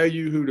couldn't tell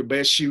you who the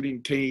best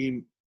shooting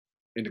team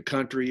in the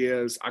country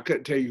is. I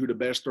couldn't tell you who the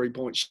best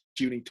 3-point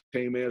shooting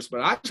team is,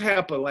 but I just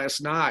happened last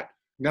night.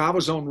 Now, I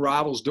was on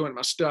Rivals doing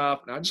my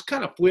stuff, and I just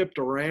kind of flipped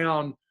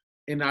around,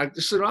 and I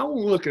just said, I want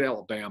to look at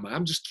Alabama.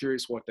 I'm just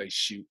curious what they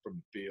shoot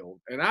from the field.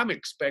 And I'm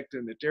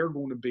expecting that they're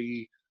going to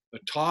be the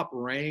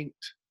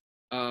top-ranked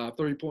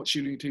 3-point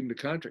shooting team in the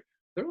country.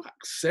 They're like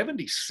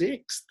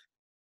 76th.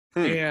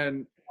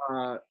 And,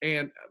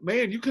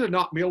 man, you could have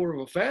knocked me over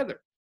with a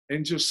feather.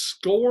 And just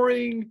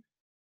scoring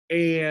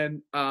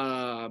and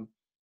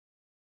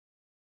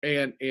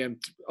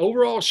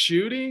overall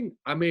shooting,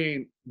 I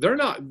mean,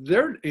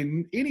 they're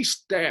in any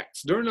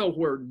stats, they're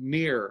nowhere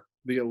near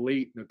the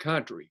elite in the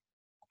country.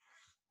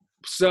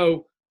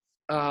 So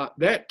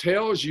that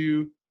tells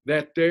you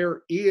that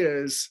there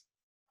is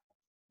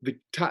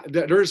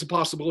a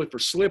possibility for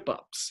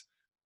slip-ups.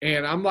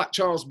 And I'm like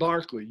Charles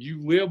Barkley.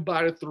 You live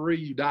by the 3,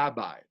 you die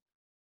by it.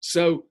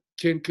 So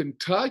can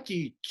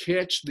Kentucky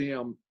catch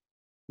them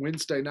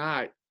Wednesday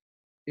night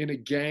in a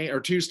game, or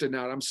Tuesday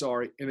night,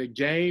 in a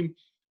game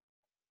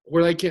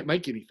where they can't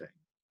make anything,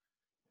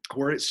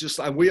 where it's just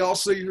like we all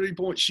see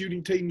 3-point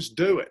shooting teams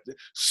do it.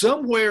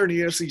 Somewhere in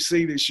the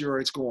SEC this year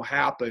it's going to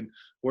happen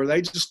where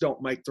they just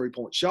don't make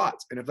 3-point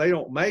shots. And if they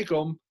don't make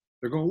them,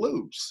 they're going to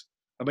lose.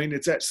 I mean,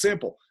 it's that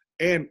simple.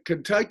 And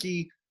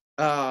Kentucky,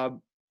 I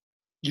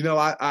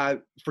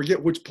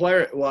forget which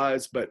player it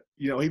was, but,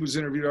 he was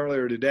interviewed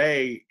earlier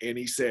today, and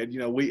he said,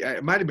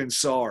 it might have been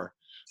Sarr,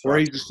 where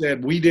he just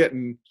said we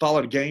didn't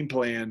follow the game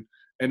plan,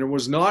 and there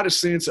was not a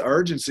sense of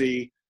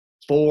urgency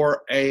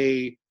for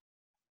a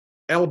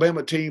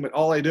Alabama team, and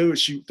all they do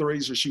is shoot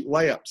threes or shoot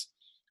layups.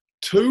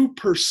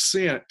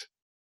 2%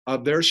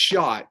 of their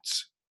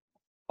shots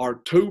are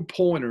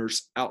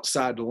 2-pointers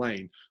outside the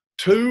lane.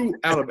 2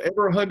 out of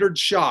every 100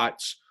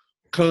 shots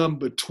come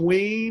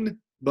between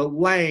the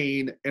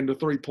lane and the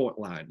 3-point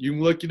line. You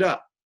can look it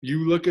up.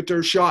 You look at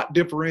their shot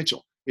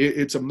differential.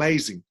 It's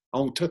amazing.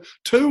 On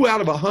 2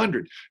 out of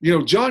 100.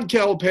 John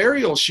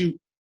Calipari will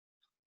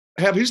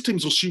have his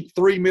teams will shoot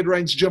 3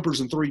 mid-range jumpers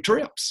and 3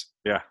 trips.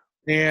 Yeah.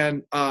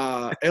 And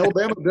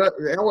Alabama,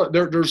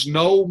 there's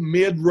no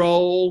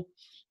mid-roll.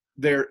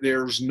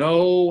 There's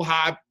no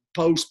high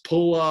post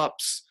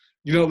pull-ups.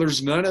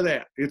 There's none of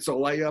that. It's a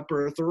layup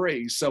or a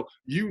 3. So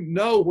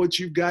what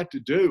you've got to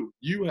do.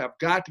 You have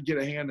got to get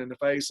a hand in the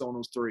face on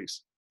those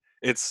threes.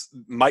 It's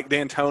Mike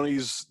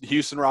D'Antoni's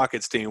Houston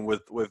Rockets team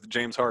with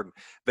James Harden.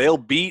 They'll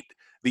beat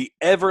the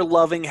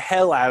ever-loving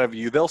hell out of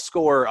you. They'll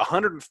score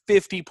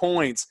 150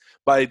 points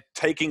by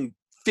taking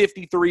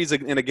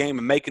 53s in a game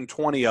and making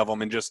 20 of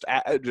them, and just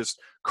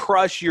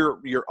crush your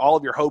all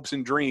of your hopes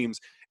and dreams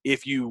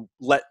if you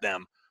let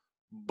them.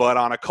 But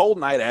on a cold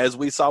night, as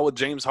we saw with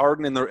James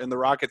Harden in the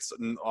Rockets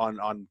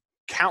on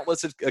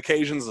countless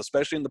occasions,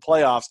 especially in the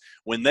playoffs,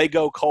 when they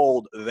go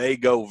cold, they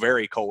go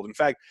very cold. In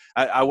fact,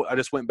 I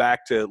just went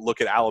back to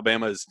look at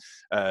Alabama's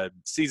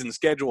season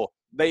schedule.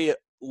 They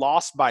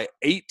lost by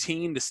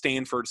 18 to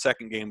Stanford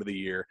second game of the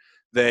year.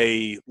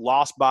 They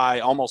lost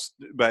by almost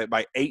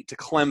by 8 to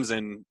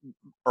Clemson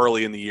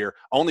early in the year.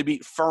 Only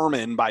beat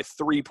Furman by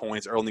 3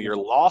 points early in the year.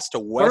 Lost to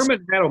West.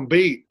 Furman had them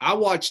beat. I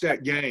watched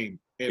that game,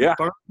 and Yeah.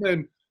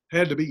 Furman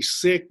had to be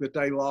sick that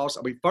they lost.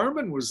 I mean,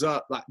 Furman was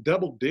up like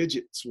double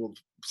digits with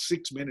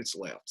 7 minutes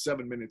left,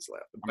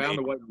 and found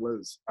a way to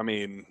lose. I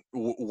mean,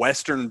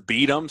 Western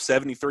beat them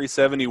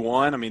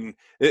 73-71. I mean,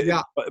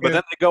 Yeah. But then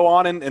they go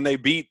on and they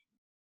beat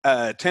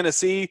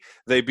Tennessee.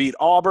 They beat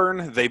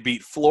Auburn. They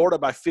beat Florida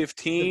by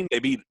 15. They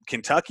beat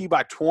Kentucky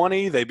by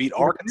 20. They beat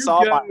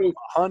Arkansas by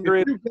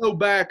 100. If you go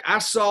back, I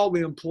saw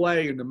them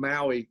play in the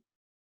Maui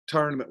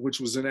tournament, which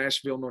was in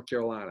Asheville, North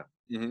Carolina.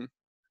 Mm-hmm.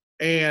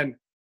 And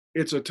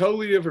it's a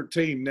totally different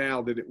team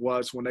now than it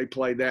was when they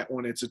played that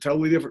one. It's a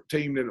totally different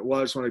team than it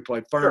was when they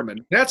played Furman.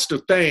 Sure. That's the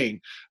thing.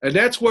 And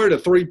that's where the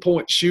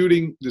three-point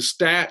shooting, the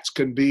stats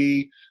can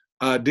be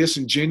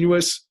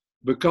disingenuous,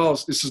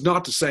 because this is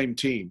not the same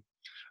team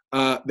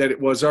that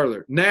it was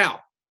earlier. Now,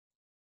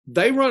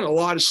 they run a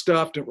lot of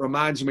stuff that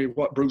reminds me of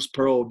what Bruce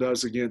Pearl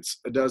does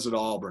at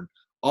Auburn.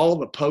 All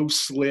the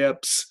post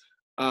slips,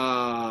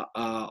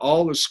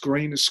 all the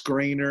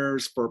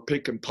screeners for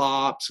pick and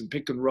pops and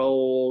pick and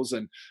rolls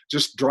and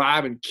just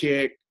drive and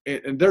kick.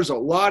 And there's a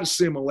lot of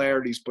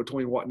similarities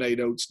between what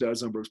Nate Oates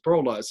does and Bruce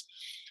Pearl does.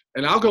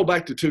 And I'll go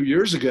back to 2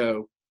 years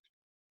ago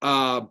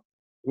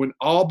when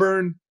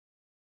Auburn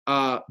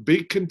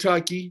beat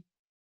Kentucky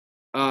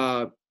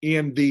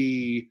in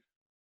the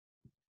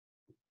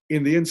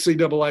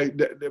NCAA.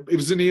 It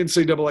was in the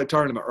NCAA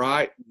tournament,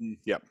 right?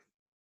 Yep.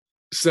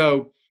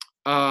 So,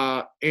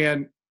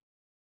 and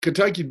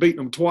Kentucky beat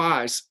them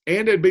twice,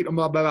 and they'd beat them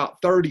by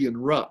about 30 in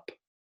Rupp.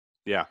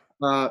 Yeah.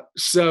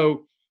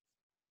 So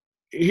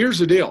here's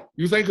the deal.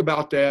 You think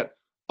about that.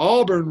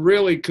 Auburn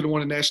really could have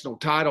won a national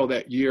title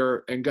that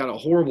year and got a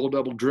horrible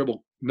double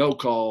dribble no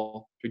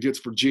call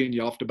against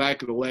Virginia off the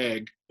back of the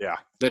leg. Yeah.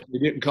 That they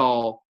didn't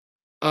call.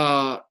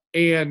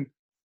 And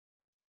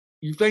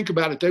you think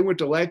about it, they went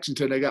to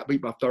Lexington, they got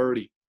beat by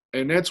 30.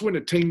 And that's when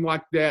a team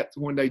like that,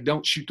 when they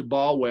don't shoot the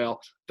ball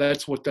well,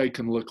 that's what they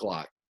can look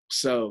like.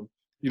 So,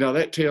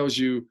 that tells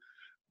you,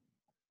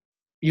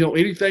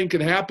 anything can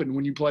happen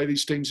when you play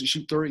these teams that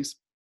shoot threes.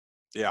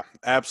 Yeah,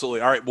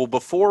 absolutely. All right. Well,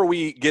 before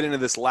we get into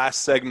this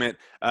last segment,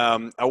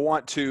 I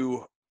want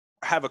to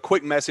have a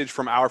quick message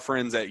from our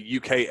friends at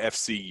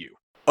UKFCU.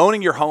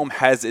 Owning your home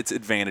has its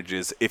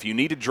advantages. If you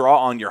need to draw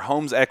on your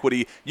home's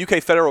equity,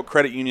 UK Federal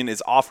Credit Union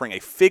is offering a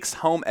fixed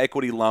home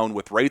equity loan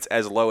with rates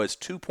as low as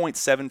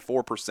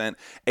 2.74%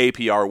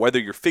 APR. Whether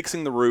you're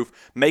fixing the roof,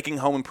 making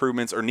home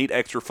improvements, or need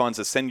extra funds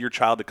to send your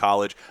child to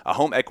college, a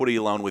home equity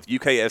loan with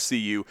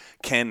UKFCU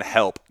can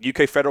help.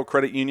 UK Federal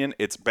Credit Union,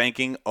 it's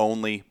banking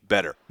only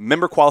better.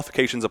 Member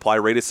qualifications apply.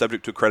 Rate is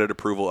subject to credit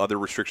approval. Other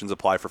restrictions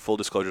apply. For full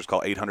disclosures,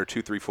 call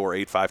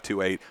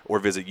 800-234-8528 or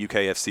visit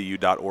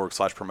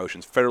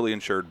ukfcu.org/promotions. Federally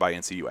insured by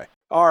NCUA.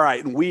 All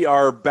right, we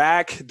are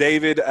back,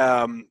 David.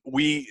 A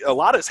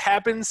lot has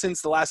happened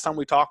since the last time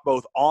we talked,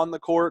 both on the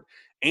court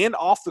and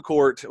off the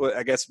court.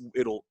 I guess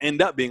it'll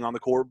end up being on the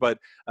court, but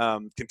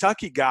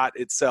Kentucky got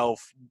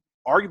itself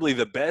arguably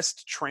the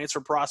best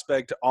transfer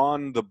prospect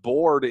on the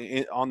board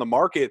on the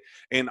market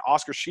in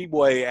Oscar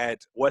Tshiebwe at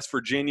West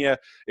Virginia.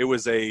 It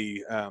was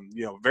a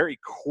very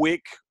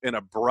quick and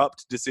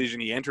abrupt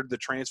decision. He entered the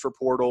transfer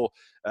portal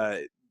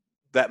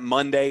that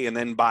Monday, and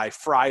then by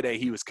Friday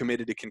he was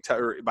committed to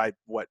Kentucky.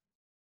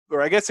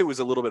 I guess it was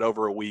a little bit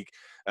over a week,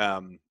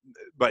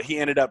 but he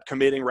ended up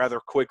committing rather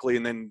quickly,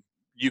 and then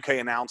UK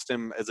announced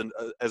him as an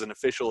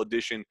official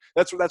addition.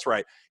 That's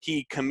right.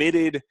 He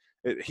committed.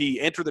 He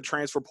entered the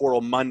transfer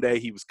portal Monday.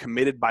 He was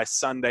committed by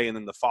Sunday, and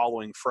then the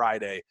following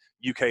Friday,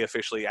 UK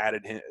officially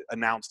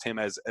announced him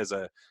as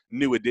a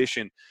new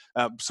addition.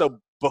 So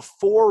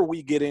before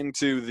we get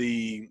into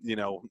the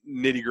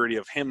nitty gritty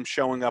of him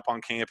showing up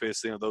on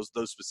campus, those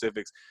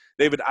specifics,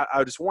 David,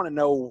 I just want to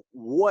know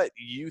what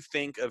you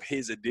think of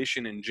his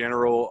addition in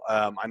general.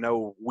 I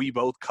know we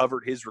both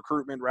covered his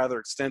recruitment rather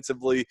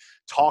extensively,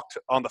 talked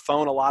on the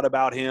phone a lot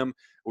about him.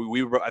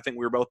 I think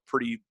we were both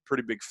pretty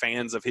big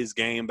fans of his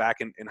game back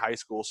in high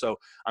school. So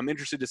I'm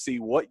interested to see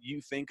what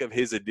you think of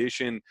his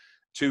addition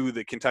to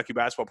the Kentucky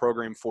basketball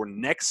program for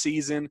next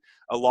season,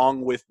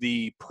 along with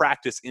the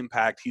practice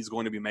impact he's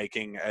going to be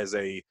making as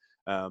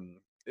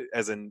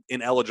an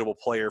ineligible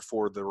player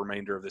for the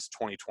remainder of this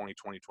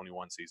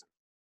 2020-2021 season.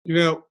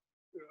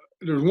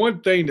 There's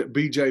one thing that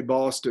BJ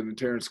Boston and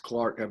Terrence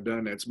Clark have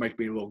done that's make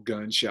me a little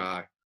gun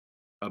shy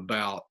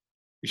about,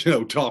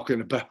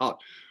 talking about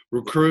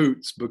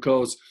recruits,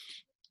 because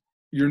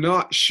you're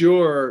not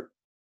sure.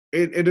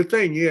 And the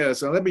thing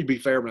is, and let me be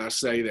fair when I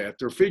say that,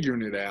 they're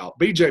figuring it out.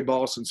 BJ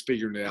Boston's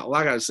figuring it out.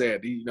 Like I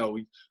said,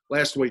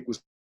 last week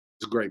was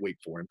a great week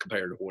for him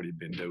compared to what he'd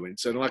been doing.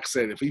 So like I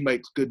said, if he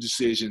makes good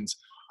decisions,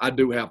 I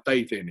do have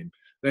faith in him.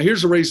 Now,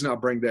 here's the reason I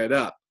bring that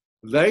up.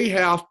 They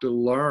have to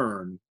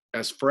learn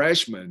as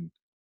freshmen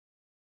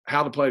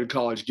how to play the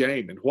college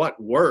game and what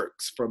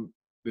works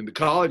in the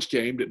college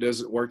game that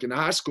doesn't work in the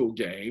high school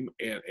game,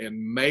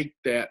 and make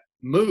that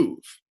move.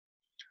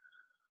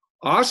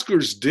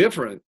 Oscar's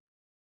different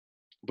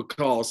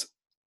because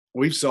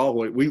we saw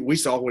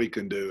what he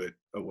can do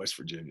at West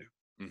Virginia.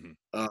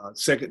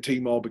 Second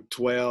team All Big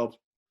 12,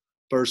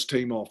 first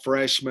team All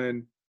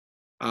Freshman.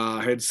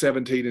 Had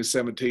 17 and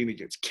 17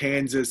 against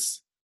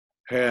Kansas.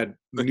 Had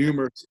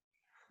numerous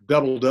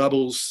double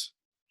doubles.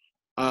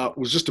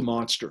 Was just a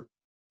monster.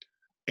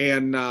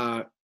 And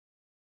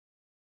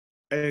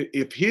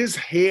if his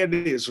head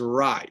is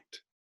right,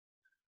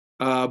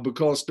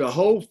 because the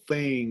whole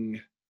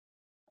thing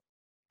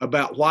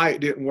about why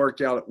it didn't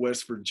work out at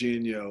West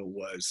Virginia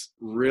was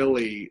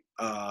really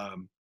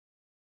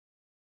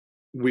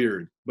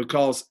weird,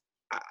 because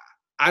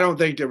I don't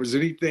think there was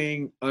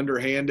anything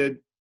underhanded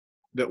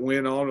that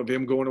went on of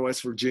him going to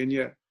West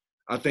Virginia.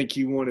 I think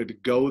he wanted to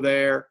go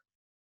there.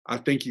 I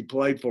think he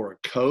played for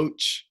a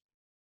coach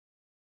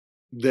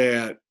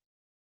that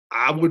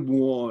I would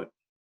want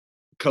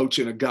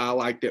coaching a guy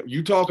like that.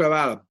 You talk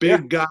about a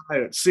big guy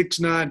at 6'9",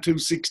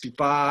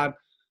 265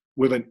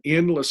 with an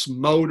endless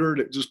motor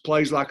that just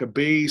plays like a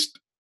beast.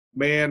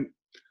 Man,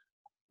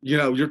 you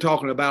know, you're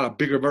talking about a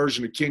bigger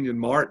version of Kenyon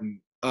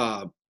Martin,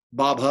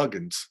 Bob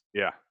Huggins.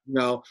 Yeah. You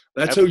know,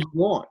 that's who you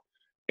want.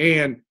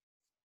 And,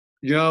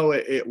 you know,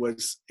 it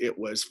was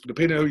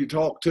depending on who you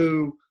talk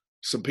to,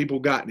 some people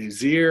got in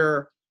his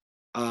ear,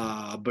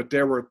 but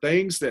there were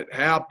things that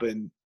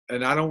happened,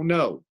 and I don't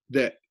know,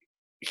 that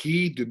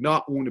he did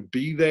not want to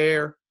be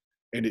there,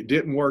 and it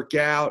didn't work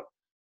out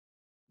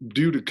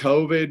due to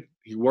COVID.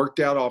 He worked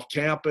out off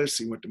campus.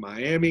 He went to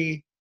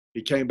Miami.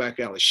 He came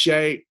back out of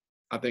shape.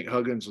 I think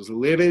Huggins was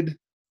livid.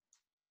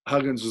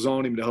 Huggins was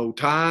on him the whole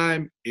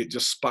time. It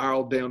just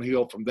spiraled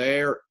downhill from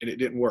there, and it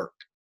didn't work.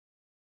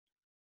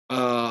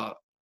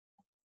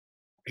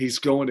 He's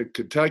going to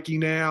Kentucky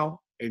now,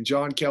 and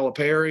John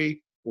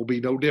Calipari will be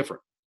no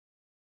different.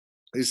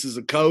 This is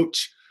a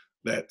coach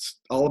that's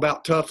all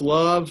about tough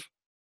love,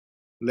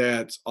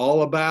 that's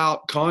all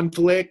about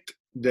conflict,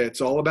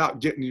 that's all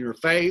about getting in your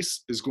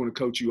face, is going to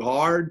coach you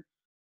hard.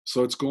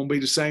 So it's going to be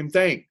the same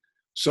thing.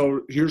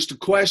 So here's the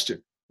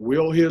question.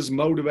 Will his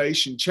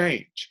motivation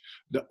change?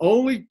 The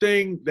only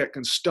thing that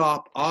can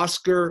stop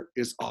Oscar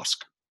is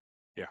Oscar.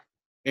 Yeah.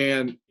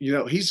 And, you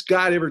know, he's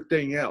got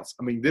everything else.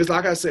 I mean, this,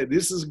 like I said,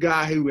 this is a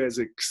guy who has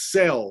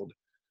excelled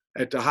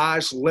at the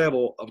highest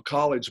level of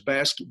college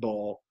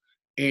basketball.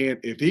 And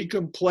if he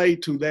can play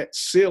to that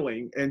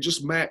ceiling and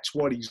just match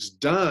what he's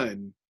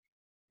done,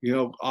 you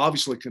know,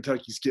 obviously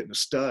Kentucky's getting a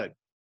stud.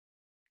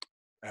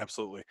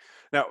 Absolutely.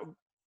 Now,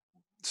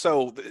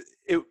 so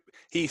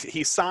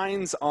he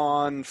signs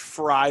on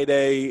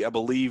Friday, I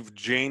believe,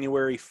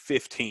 January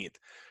 15th.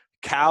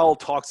 Cal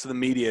talks to the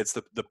media. It's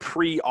the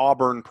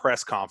pre-Auburn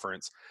press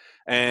conference.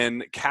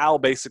 And Cal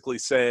basically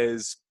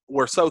says,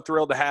 we're so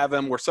thrilled to have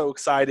him. We're so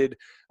excited.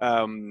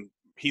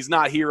 He's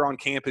not here on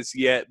campus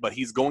yet, but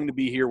he's going to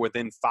be here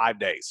within 5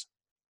 days.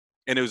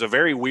 And it was a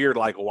very weird,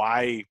 like,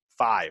 why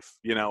 5?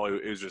 You know,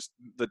 it was just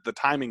the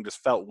timing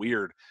just felt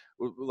weird.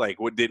 Like,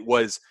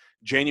 was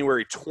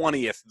January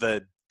 20th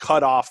the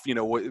cutoff? You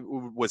know,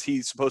 was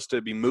he supposed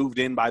to be moved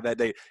in by that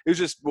date? It was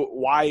just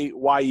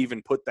why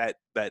even put that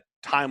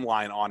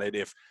timeline on it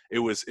if it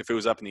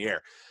was up in the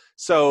air.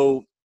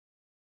 So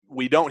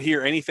we don't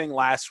hear anything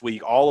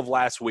all of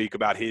last week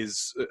about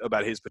his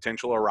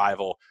potential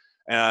arrival.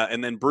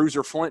 And then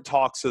Bruiser Flint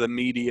talks to the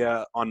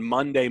media on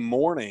Monday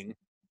morning,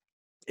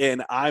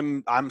 and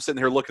I'm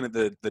sitting here looking at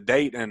the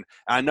date, and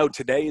I know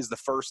today is the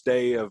first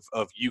day of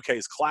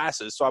UK's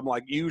classes, so I'm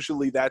like,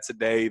 usually that's a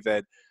day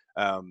that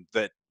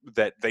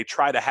that they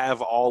try to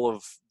have all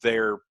of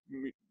their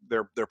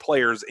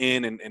players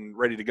in and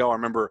ready to go. I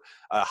remember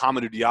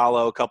Hamidou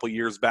Diallo a couple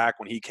years back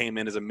when he came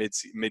in as a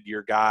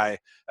mid-year guy.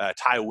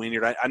 Ty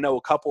Wynyard, I know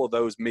a couple of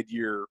those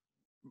mid-year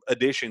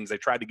additions. They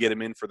tried to get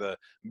him in for the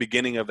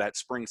beginning of that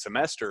spring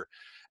semester,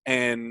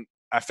 and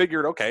I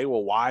figured, okay,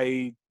 well,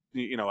 why?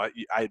 You know,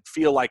 I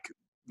feel like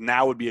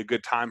now would be a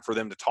good time for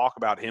them to talk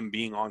about him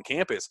being on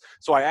campus.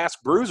 So I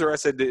asked Bruiser. I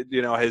said,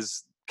 you know,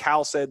 has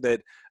Cal said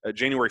that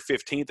January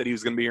 15th that he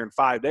was going to be here in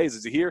 5 days?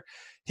 Is he here?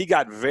 He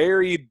got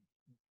very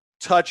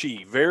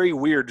touchy, very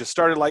weird. Just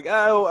started like,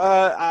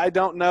 I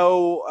don't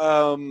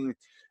know.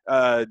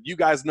 You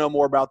guys know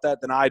more about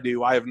that than I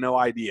do. I have no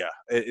idea.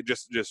 It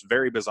just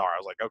very bizarre. I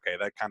was like, okay,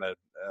 that kind of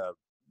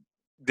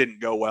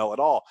didn't go well at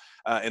all.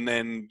 And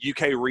then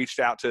UK reached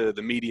out to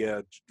the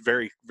media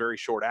very, very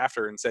short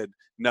after and said,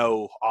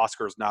 no,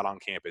 Oscar's not on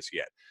campus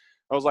yet.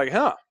 I was like,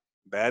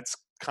 that's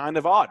kind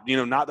of odd. You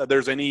know, not that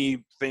there's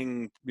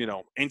anything, you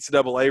know,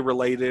 NCAA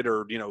related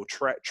or, you know,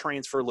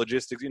 transfer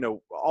logistics, you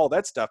know, all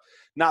that stuff.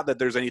 Not that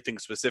there's anything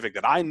specific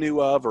that I knew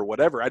of or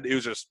whatever. It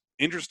was just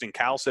interesting.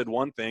 Cal said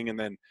one thing, and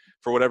then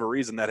for whatever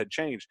reason that had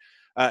changed.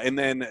 And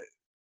then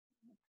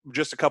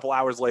just a couple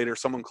hours later,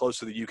 someone close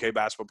to the UK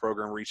basketball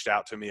program reached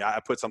out to me. I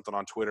put something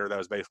on Twitter that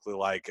was basically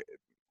like,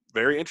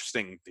 very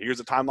interesting. Here's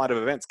a timeline of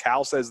events.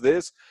 Cal says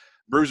this,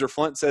 Bruiser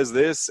Flint says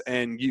this,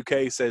 and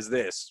UK says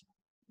this.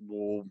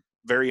 Well,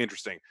 very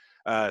interesting.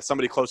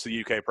 Somebody close to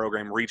the UK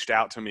program reached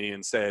out to me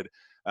and said,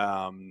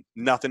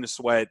 nothing to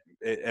sweat.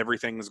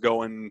 Everything's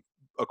going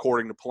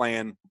according to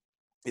plan.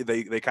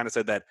 they kind of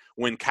said that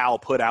when Cal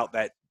put out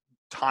that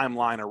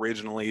timeline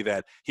originally,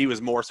 that he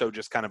was more so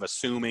just kind of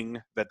assuming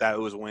that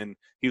was when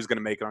he was going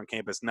to make it on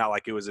campus, not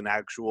like it was an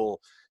actual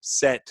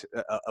set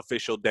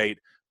official date,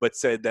 but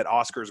said that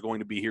Oscar is going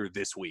to be here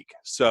this week.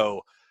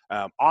 So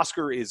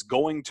Oscar is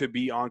going to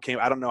be on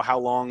campus. I don't know how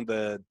long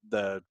the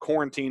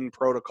quarantine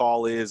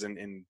protocol is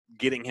and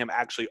getting him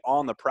actually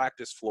on the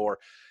practice floor,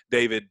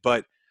 David,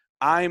 but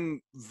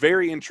I'm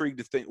very intrigued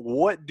to think,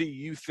 what do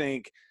you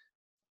think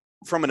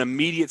from an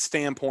immediate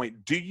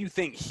standpoint, do you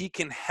think he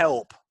can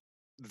help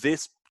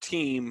this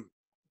team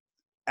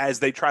as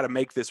they try to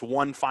make this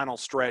one final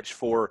stretch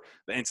for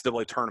the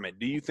NCAA tournament?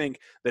 Do you think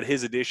that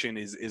his addition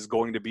is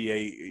going to be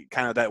a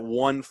kind of that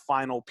one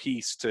final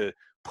piece to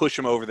push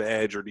him over the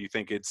edge, or do you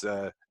think it's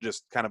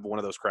just kind of one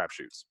of those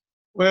crapshoots?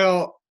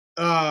 Well,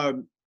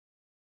 the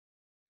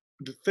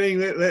thing,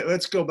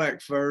 let's go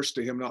back first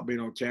to him not being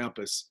on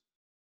campus.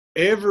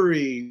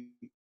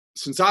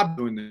 Since I've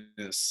been doing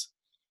this,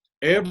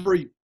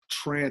 every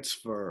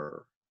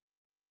transfer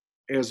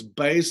is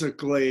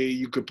basically,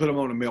 you could put them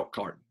on a milk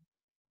carton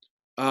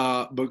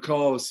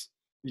because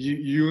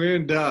you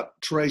end up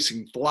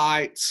tracing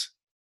flights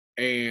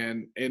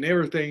and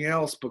everything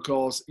else,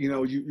 because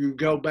you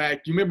go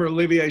back. You remember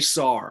Olivier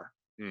Sarr?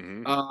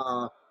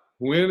 Mm-hmm.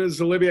 When is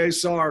Olivier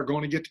Sarr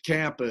going to get to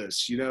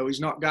campus? He's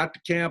not got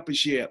to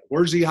campus yet.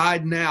 Where's he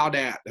hiding out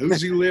at?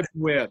 Who's he living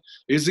with?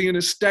 Is he in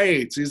the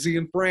States? Is he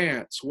in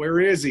France?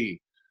 Where is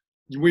he?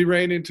 We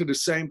ran into the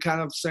same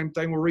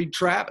thing with Reed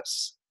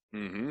Travis.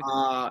 Mm-hmm.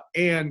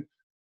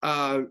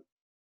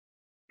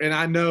 And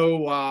I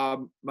know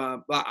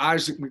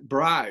Isaac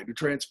McBride, who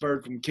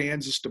transferred from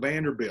Kansas to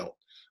Vanderbilt,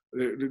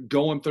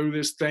 going through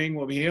this thing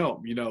with him.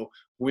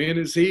 When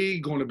is he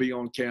going to be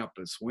on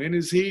campus? When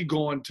is he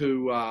going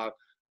to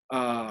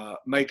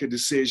make a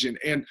decision?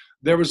 And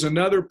there was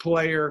another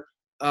player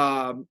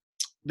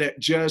that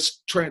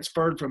just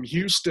transferred from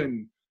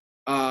Houston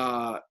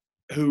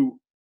who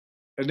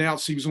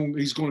announced he's going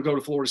to go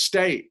to Florida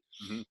State.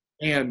 Mm-hmm.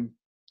 And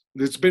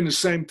it's been the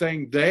same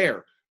thing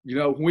there.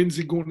 When's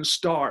he going to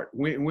start?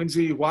 Why is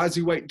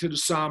he waiting till the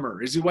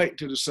summer? Is he waiting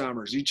till the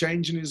summer? Is he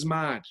changing his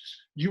mind?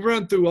 You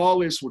run through all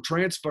this with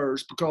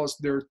transfers because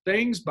there are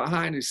things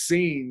behind the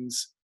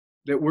scenes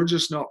that we're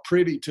just not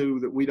privy to,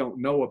 that we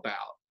don't know about.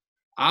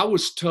 I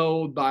was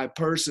told by a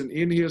person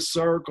in his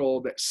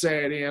circle that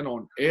sat in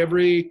on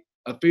every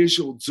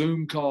official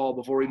Zoom call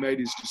before he made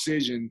his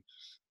decision,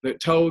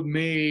 that told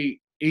me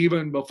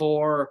even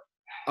before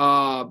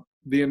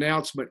the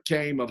announcement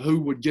came of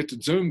who would get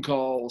the Zoom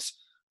calls,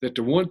 that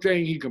the one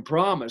thing he can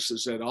promise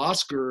is that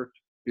Oscar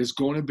is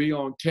going to be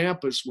on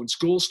campus when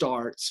school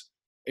starts,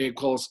 and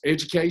because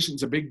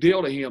education's a big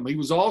deal to him. He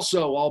was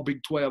also all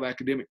Big 12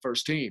 academic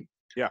first team.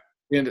 Yeah.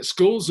 And that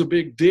school's a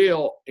big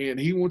deal, and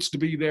he wants to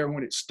be there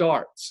when it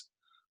starts.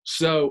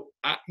 So,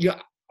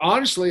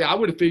 honestly, I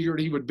would have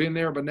figured he would have been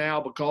there by now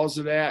because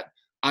of that.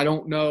 I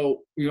don't know,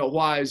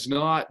 why he's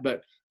not,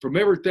 but from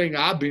everything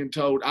I've been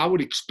told, I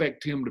would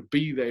expect him to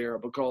be there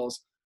because,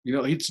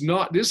 this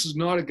is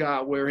not a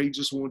guy where he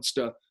just wants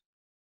to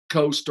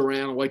coast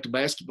around and wait till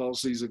basketball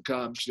season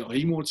comes.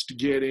 He wants to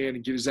get in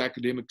and get his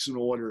academics in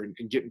order and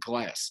get in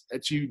class.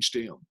 That's huge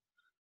to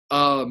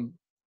him.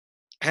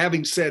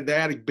 Having said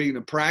that, being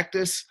in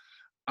practice,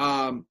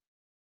 I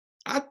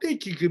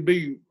think he could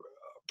be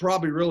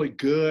probably really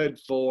good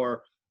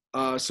for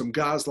some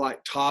guys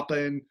like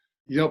Toppin.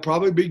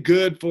 Probably be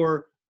good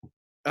for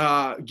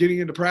getting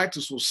into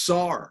practice with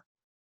Sarr.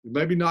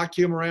 Maybe knock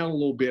him around a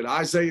little bit.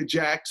 Isaiah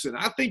Jackson,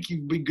 I think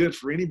he'd be good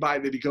for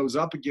anybody that he goes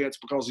up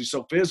against because he's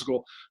so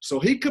physical.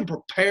 So he can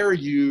prepare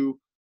you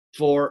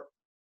for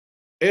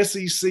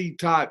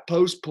SEC-type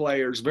post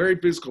players, very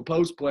physical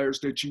post players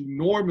that you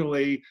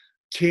normally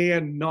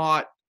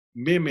cannot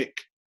mimic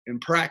in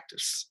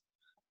practice.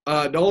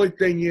 The only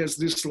thing is,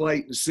 this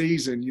late in the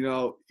season,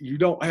 you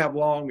don't have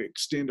long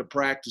extended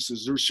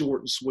practices. They're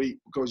short and sweet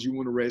because you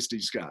want to rest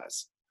these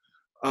guys.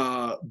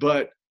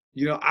 But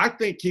I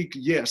think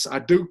I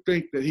do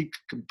think that he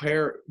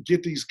could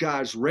get these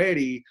guys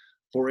ready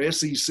for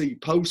SEC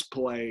post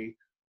play.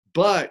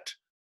 But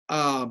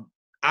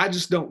I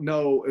just don't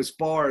know, as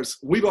far as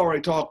we've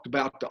already talked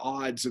about the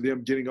odds of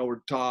them getting over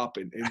the top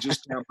and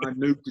just how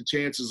minute the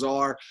chances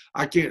are.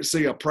 I can't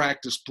see a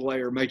practice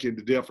player making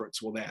the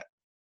difference with that.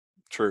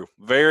 True.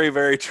 Very,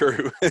 very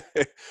true.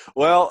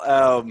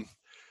 Well,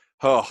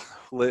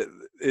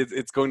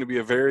 it's going to be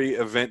a very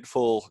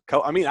eventful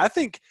I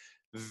think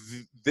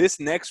this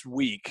next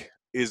week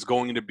is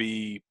going to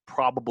be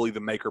probably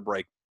the make or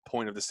break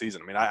point of the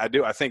season.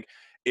 I think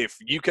if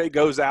UK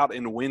goes out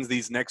and wins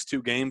these next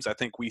two games, I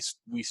think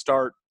we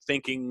start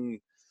thinking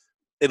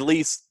at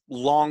least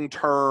long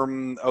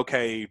term,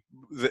 okay,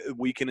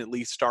 we can at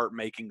least start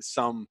making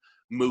some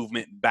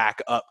movement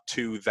back up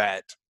to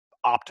that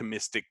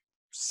optimistic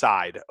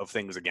side of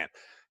things again.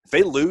 If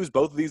they lose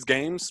both of these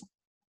games,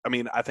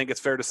 I think it's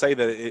fair to say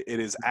that it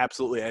is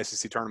absolutely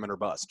SEC tournament or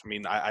bust.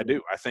 I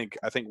do. I think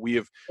we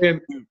have. And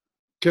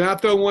can I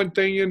throw one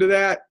thing into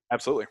that?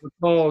 Absolutely.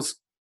 Because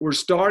we're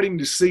starting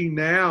to see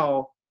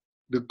now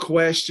the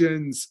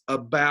questions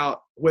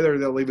about whether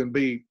they'll even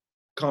be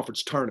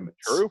conference tournaments.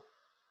 True.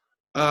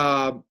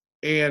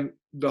 And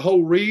the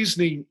whole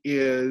reasoning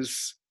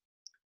is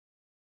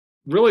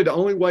really the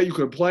only way you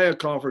can play a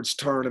conference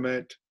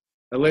tournament,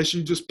 unless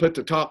you just put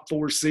the top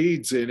 4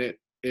 seeds in it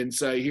and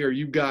say, here,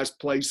 you guys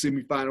play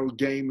semifinal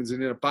games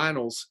and then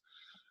finals,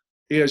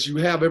 is you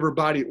have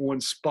everybody at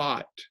one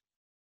spot.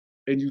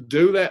 And you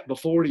do that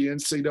before the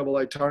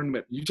NCAA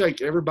tournament. You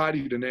take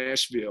everybody to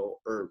Nashville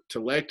or to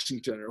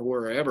Lexington or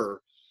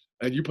wherever,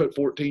 and you put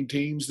 14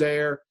 teams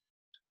there.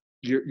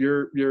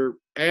 You're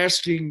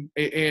asking,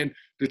 and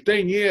the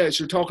thing is,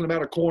 you're talking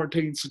about a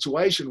quarantine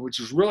situation, which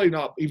has really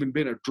not even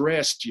been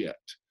addressed yet.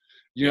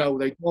 You know,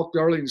 they talked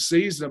early in the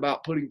season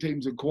about putting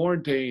teams in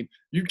quarantine.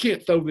 You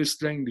can't throw this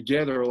thing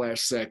together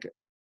last second.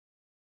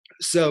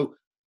 So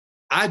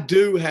I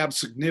do have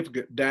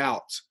significant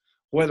doubts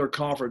whether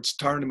conference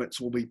tournaments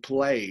will be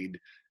played.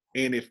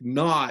 And if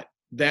not,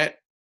 that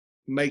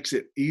makes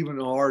it even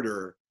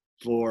harder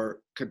for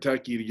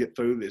Kentucky to get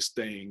through this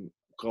thing,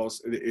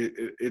 because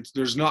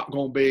there's not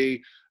going to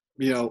be,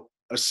 you know,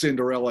 a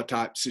Cinderella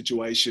type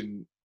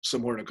situation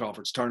somewhere in a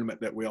conference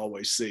tournament that we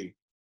always see.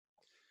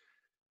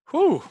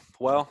 Whew.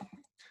 Well,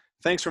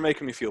 thanks for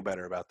making me feel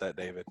better about that,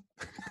 David.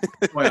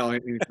 Well,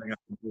 anything I can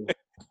do.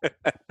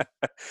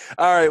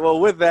 All right. Well,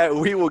 with that,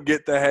 we will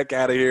get the heck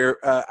out of here.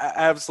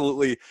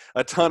 Absolutely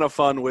a ton of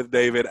fun with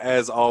David,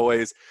 as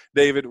always.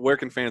 David, where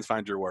can fans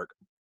find your work?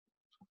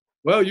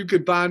 Well, you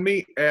can find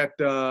me at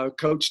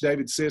Coach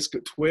David Sisk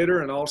at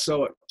Twitter, and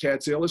also at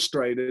Cats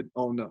Illustrated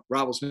on the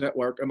Rivals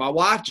Network. And my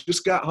wife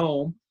just got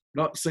home.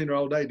 Not seen her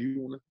all day. Do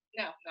you want to?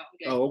 No, I'm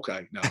good. Oh,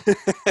 okay. No.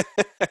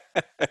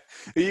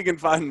 You can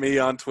find me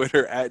on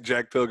Twitter at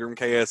Jack Pilgrim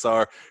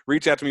KSR.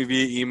 Reach out to me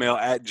via email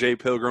at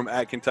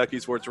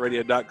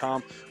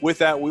jpilgrim@KentuckySportsRadio.com. With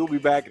that, we will be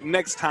back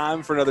next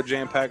time for another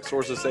jam-packed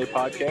Sources Say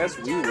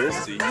podcast. We will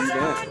see you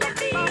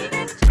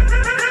then.